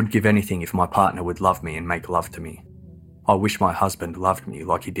 "I would give anything if my partner would love me and make love to me. I wish my husband loved me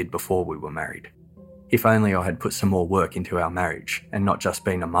like he did before we were married. If only I had put some more work into our marriage and not just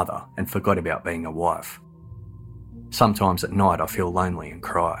been a mother and forgot about being a wife. Sometimes at night I feel lonely and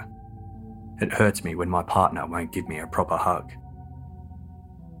cry. It hurts me when my partner won't give me a proper hug."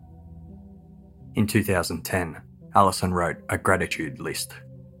 In 2010, Allison wrote a gratitude list.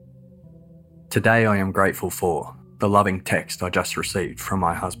 "Today I am grateful for the loving text I just received from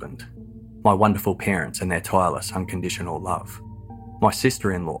my husband, my wonderful parents and their tireless unconditional love, my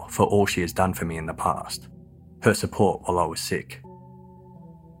sister-in-law for all she has done for me in the past, her support while I was sick."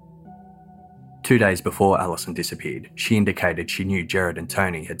 2 days before Allison disappeared, she indicated she knew Jared and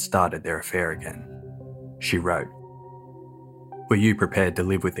Tony had started their affair again. She wrote, "Were you prepared to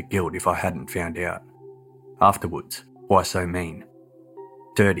live with the guilt if I hadn't found out? Afterwards, why so mean?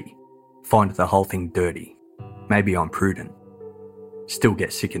 Dirty. Find the whole thing dirty. Maybe I'm prudent. Still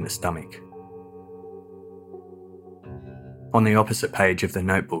get sick in the stomach." On the opposite page of the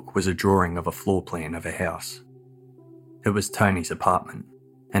notebook was a drawing of a floor plan of a house. It was Tony's apartment,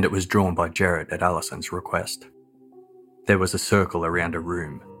 and it was drawn by Jared at Allison's request. There was a circle around a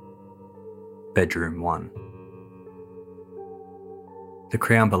room. Bedroom 1. The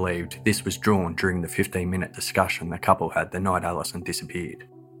Crown believed this was drawn during the 15-minute discussion the couple had the night Allison disappeared,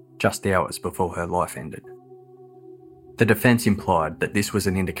 just hours before her life ended. The defence implied that this was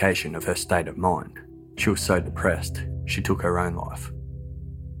an indication of her state of mind. She was so depressed, she took her own life.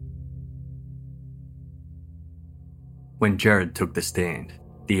 When Jared took the stand,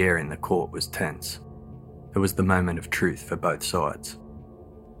 the air in the court was tense. It was the moment of truth for both sides.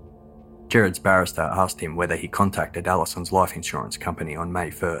 Jared's barrister asked him whether he contacted Allison's life insurance company on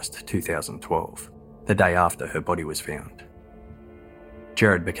May 1st, 2012, the day after her body was found.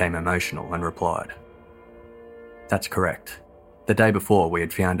 Jared became emotional and replied, "That's correct. The day before we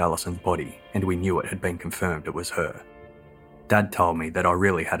had found Allison's body and we knew it had been confirmed it was her. Dad told me that I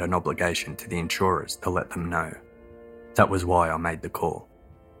really had an obligation to the insurers to let them know. That was why I made the call."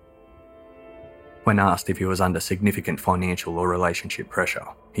 When asked if he was under significant financial or relationship pressure,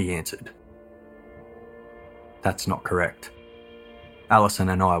 he answered, "That's not correct. Allison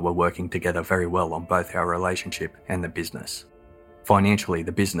and I were working together very well on both our relationship and the business. Financially,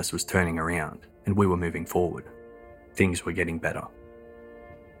 the business was turning around and we were moving forward. Things were getting better."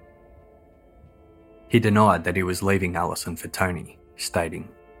 He denied that he was leaving Allison for Tony, stating,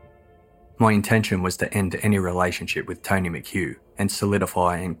 "My intention was to end any relationship with Tony McHugh and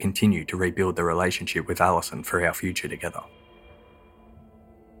solidify and continue to rebuild the relationship with Allison for our future together."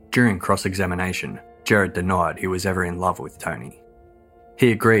 During cross-examination, Jared denied he was ever in love with Tony.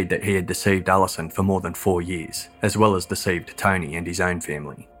 He agreed that he had deceived Allison for more than 4 years, as well as deceived Tony and his own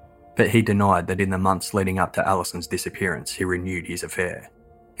family. But he denied that in the months leading up to Allison's disappearance he renewed his affair.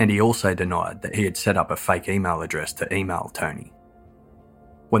 And he also denied that he had set up a fake email address to email Tony.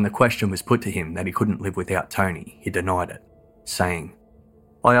 When the question was put to him that he couldn't live without Tony, he denied it, saying,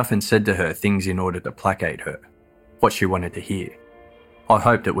 "I often said to her things in order to placate her, what she wanted to hear. I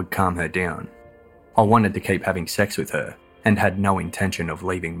hoped it would calm her down. I wanted to keep having sex with her and had no intention of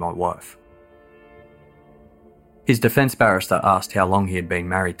leaving my wife." His defence barrister asked how long he had been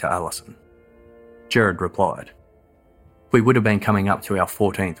married to Allison. Jared replied, "We would have been coming up to our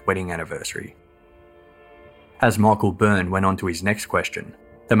 14th wedding anniversary." As Michael Byrne went on to his next question,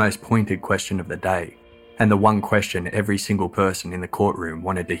 the most pointed question of the day, and the one question every single person in the courtroom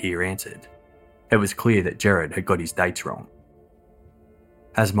wanted to hear answered, it was clear that Jared had got his dates wrong.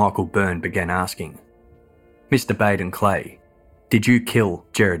 As Michael Byrne began asking, "Mr. Baden-Clay, did you kill?"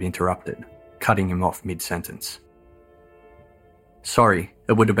 Jared interrupted, cutting him off mid-sentence. "Sorry,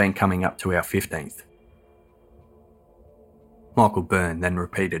 it would have been coming up to our 15th. Michael Byrne then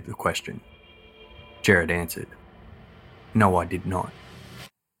repeated the question. Jared answered, "No, I did not."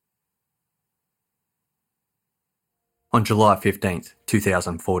 On July 15th,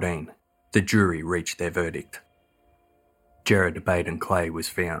 2014, the jury reached their verdict. Jared Baden-Clay was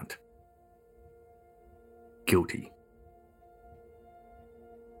found guilty.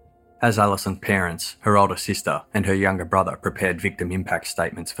 As Allison's parents, her older sister and her younger brother prepared victim impact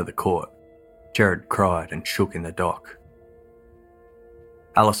statements for the court, Gerard cried and shook in the dock.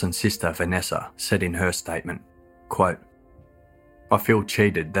 Allison's sister, Vanessa, said in her statement, quote, "I feel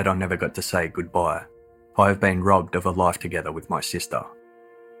cheated that I never got to say goodbye. I have been robbed of a life together with my sister.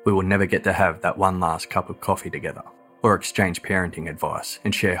 We will never get to have that one last cup of coffee together, or exchange parenting advice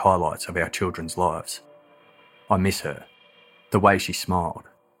and share highlights of our children's lives. I miss her, the way she smiled.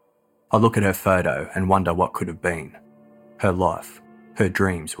 I look at her photo and wonder what could have been. Her life, her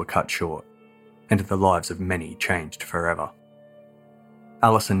dreams were cut short, and the lives of many changed forever."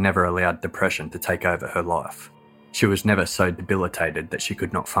 Allison never allowed depression to take over her life. She was never so debilitated that she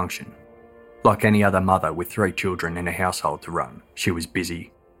could not function. Like any other mother with 3 children and a household to run, she was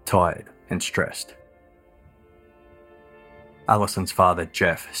busy, tired, and stressed. Allison's father,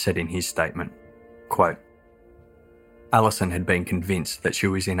 Jeff, said in his statement, quote, "Allison had been convinced that she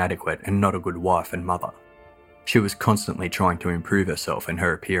was inadequate and not a good wife and mother. She was constantly trying to improve herself and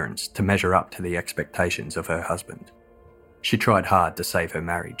her appearance to measure up to the expectations of her husband. She tried hard to save her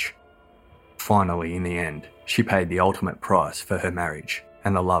marriage. Finally, in the end, she paid the ultimate price for her marriage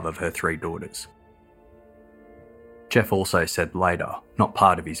and the love of her 3 daughters." Jeff also said later, not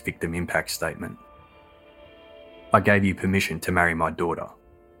part of his victim impact statement, "I gave you permission to marry my daughter,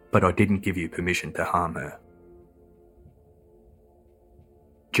 but I didn't give you permission to harm her."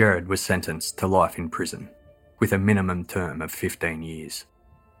 Gerard was sentenced to life in prison, with a minimum term of 15 years.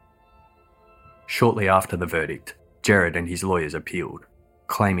 Shortly after the verdict, Gerard and his lawyers appealed,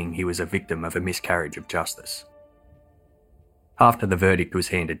 claiming he was a victim of a miscarriage of justice. After the verdict was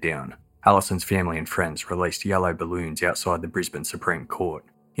handed down, Allison's family and friends released yellow balloons outside the Brisbane Supreme Court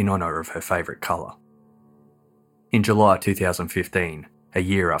in honour of her favourite colour. In July 2015, a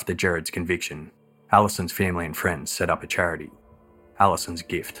year after Gerard's conviction, Allison's family and friends set up a charity, Allison's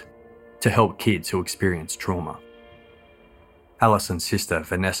Gift, to help kids who experience trauma. Allison's sister,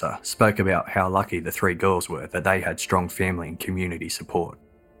 Vanessa, spoke about how lucky the 3 girls were that they had strong family and community support,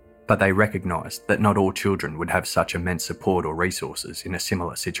 but they recognised that not all children would have such immense support or resources in a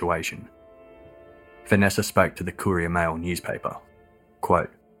similar situation. Vanessa spoke to the Courier Mail newspaper,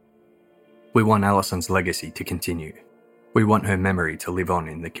 quote, "We want Allison's legacy to continue. We want her memory to live on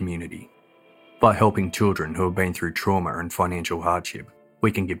in the community. By helping children who have been through trauma and financial hardship,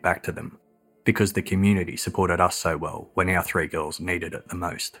 we can give back to them, because the community supported us so well when our 3 girls needed it the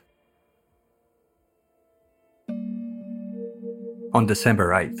most." On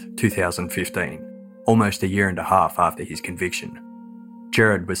December 8, 2015, almost a year and a half after his conviction,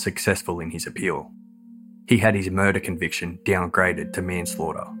 Gerard was successful in his appeal. He had his murder conviction downgraded to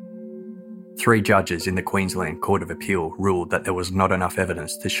manslaughter. 3 judges in the Queensland Court of Appeal ruled that there was not enough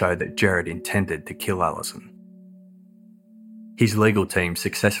evidence to show that Gerard intended to kill Allison. His legal team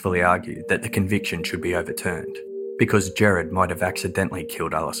successfully argued that the conviction should be overturned because Gerard might have accidentally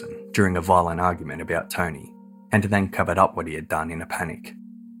killed Allison during a violent argument about Tony and then covered up what he had done in a panic.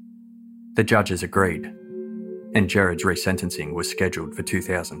 The judges agreed, and Gerard's resentencing was scheduled for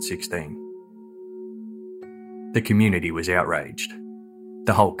 2016. The community was outraged.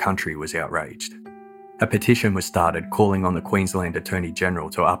 The whole country was outraged. A petition was started calling on the Queensland Attorney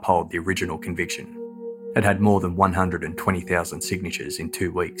General to uphold the original conviction. It had more than 120,000 signatures in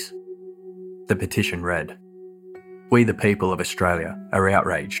 2 weeks. The petition read, "We the people of Australia are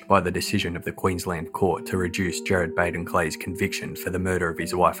outraged by the decision of the Queensland Court to reduce Gerard Baden-Clay's conviction for the murder of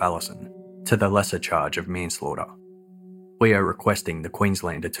his wife Allison to the lesser charge of manslaughter. We are requesting the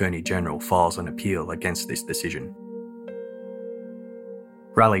Queensland Attorney General files an appeal against this decision."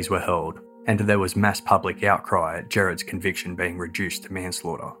 Rallies were held, and there was mass public outcry at Gerard's conviction being reduced to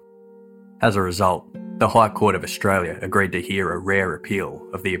manslaughter. As a result, the High Court of Australia agreed to hear a rare appeal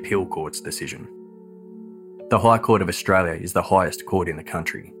of the appeal court's decision. The High Court of Australia is the highest court in the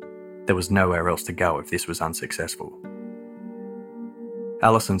country. There was nowhere else to go if this was unsuccessful.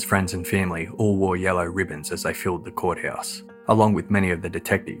 Allison's friends and family all wore yellow ribbons as they filled the courthouse, along with many of the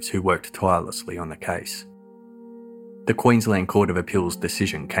detectives who worked tirelessly on the case. The Queensland Court of Appeal's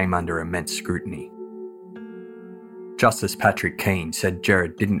decision came under immense scrutiny. Justice Patrick Keane said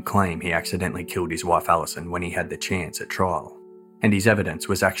Gerard didn't claim he accidentally killed his wife Allison when he had the chance at trial, and his evidence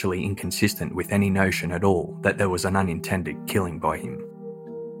was actually inconsistent with any notion at all that there was an unintended killing by him.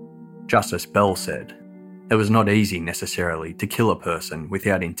 Justice Bell said, "It was not easy necessarily to kill a person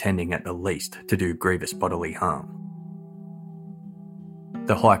without intending at the least to do grievous bodily harm."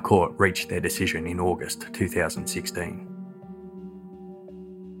 The High Court reached their decision in August 2016.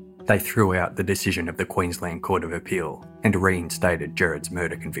 They threw out the decision of the Queensland Court of Appeal and reinstated Gerard's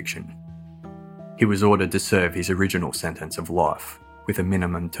murder conviction. He was ordered to serve his original sentence of life, with a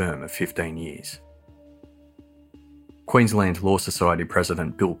minimum term of 15 years. Queensland Law Society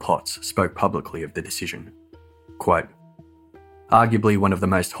President Bill Potts spoke publicly of the decision. Quote, "Arguably one of the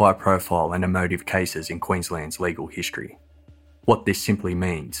most high-profile and emotive cases in Queensland's legal history. What this simply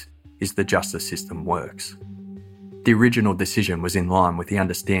means is the justice system works. The original decision was in line with the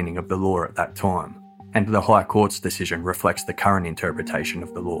understanding of the law at that time, and the High Court's decision reflects the current interpretation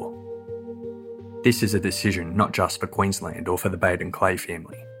of the law. This is a decision not just for Queensland or for the Baden-Clay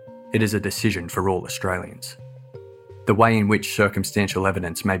family. It is a decision for all Australians. The way in which circumstantial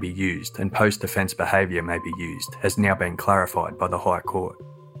evidence may be used and post-offence behaviour may be used has now been clarified by the High Court.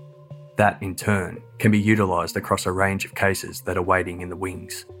 That, in turn, can be utilised across a range of cases that are waiting in the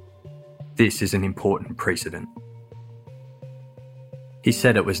wings. This is an important precedent." He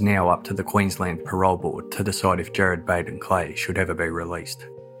said it was now up to the Queensland Parole Board to decide if Gerard Baden-Clay should ever be released.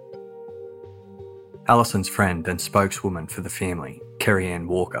 Allison's friend and spokeswoman for the family, Kerry-Ann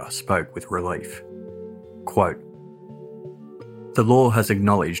Walker, spoke with relief. Quote, "The law has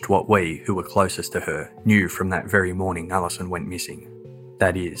acknowledged what we, who were closest to her, knew from that very morning Allison went missing.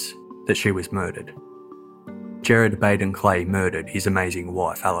 That is, that she was murdered. Gerard Baden-Clay murdered his amazing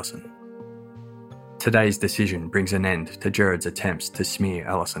wife, Allison. Today's decision brings an end to Gerard's attempts to smear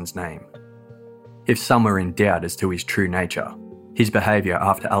Allison's name. If some were in doubt as to his true nature, his behaviour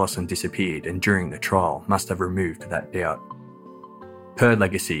after Allison disappeared and during the trial must have removed that doubt. Her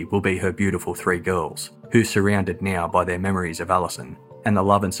legacy will be her beautiful 3 girls, who, surrounded now by their memories of Allison and the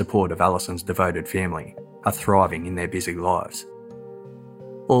love and support of Allison's devoted family, are thriving in their busy lives.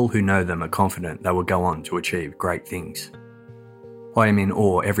 All who know them are confident they will go on to achieve great things. I am in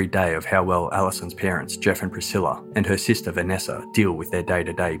awe every day of how well Allison's parents, Jeff and Priscilla, and her sister Vanessa deal with their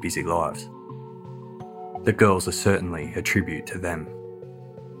day-to-day busy lives. The girls are certainly a tribute to them."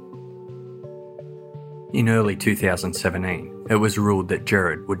 In early 2017, it was ruled that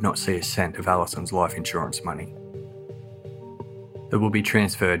Gerard would not see a cent of Allison's life insurance money. It will be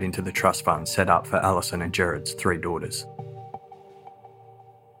transferred into the trust fund set up for Allison and Gerard's 3 daughters.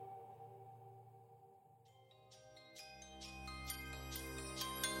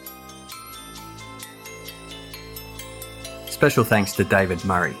 Special thanks to David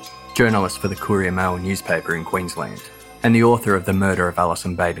Murray, journalist for the Courier Mail newspaper in Queensland, and the author of The Murder of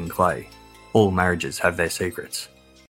Allison Baden-Clay. All marriages have their secrets.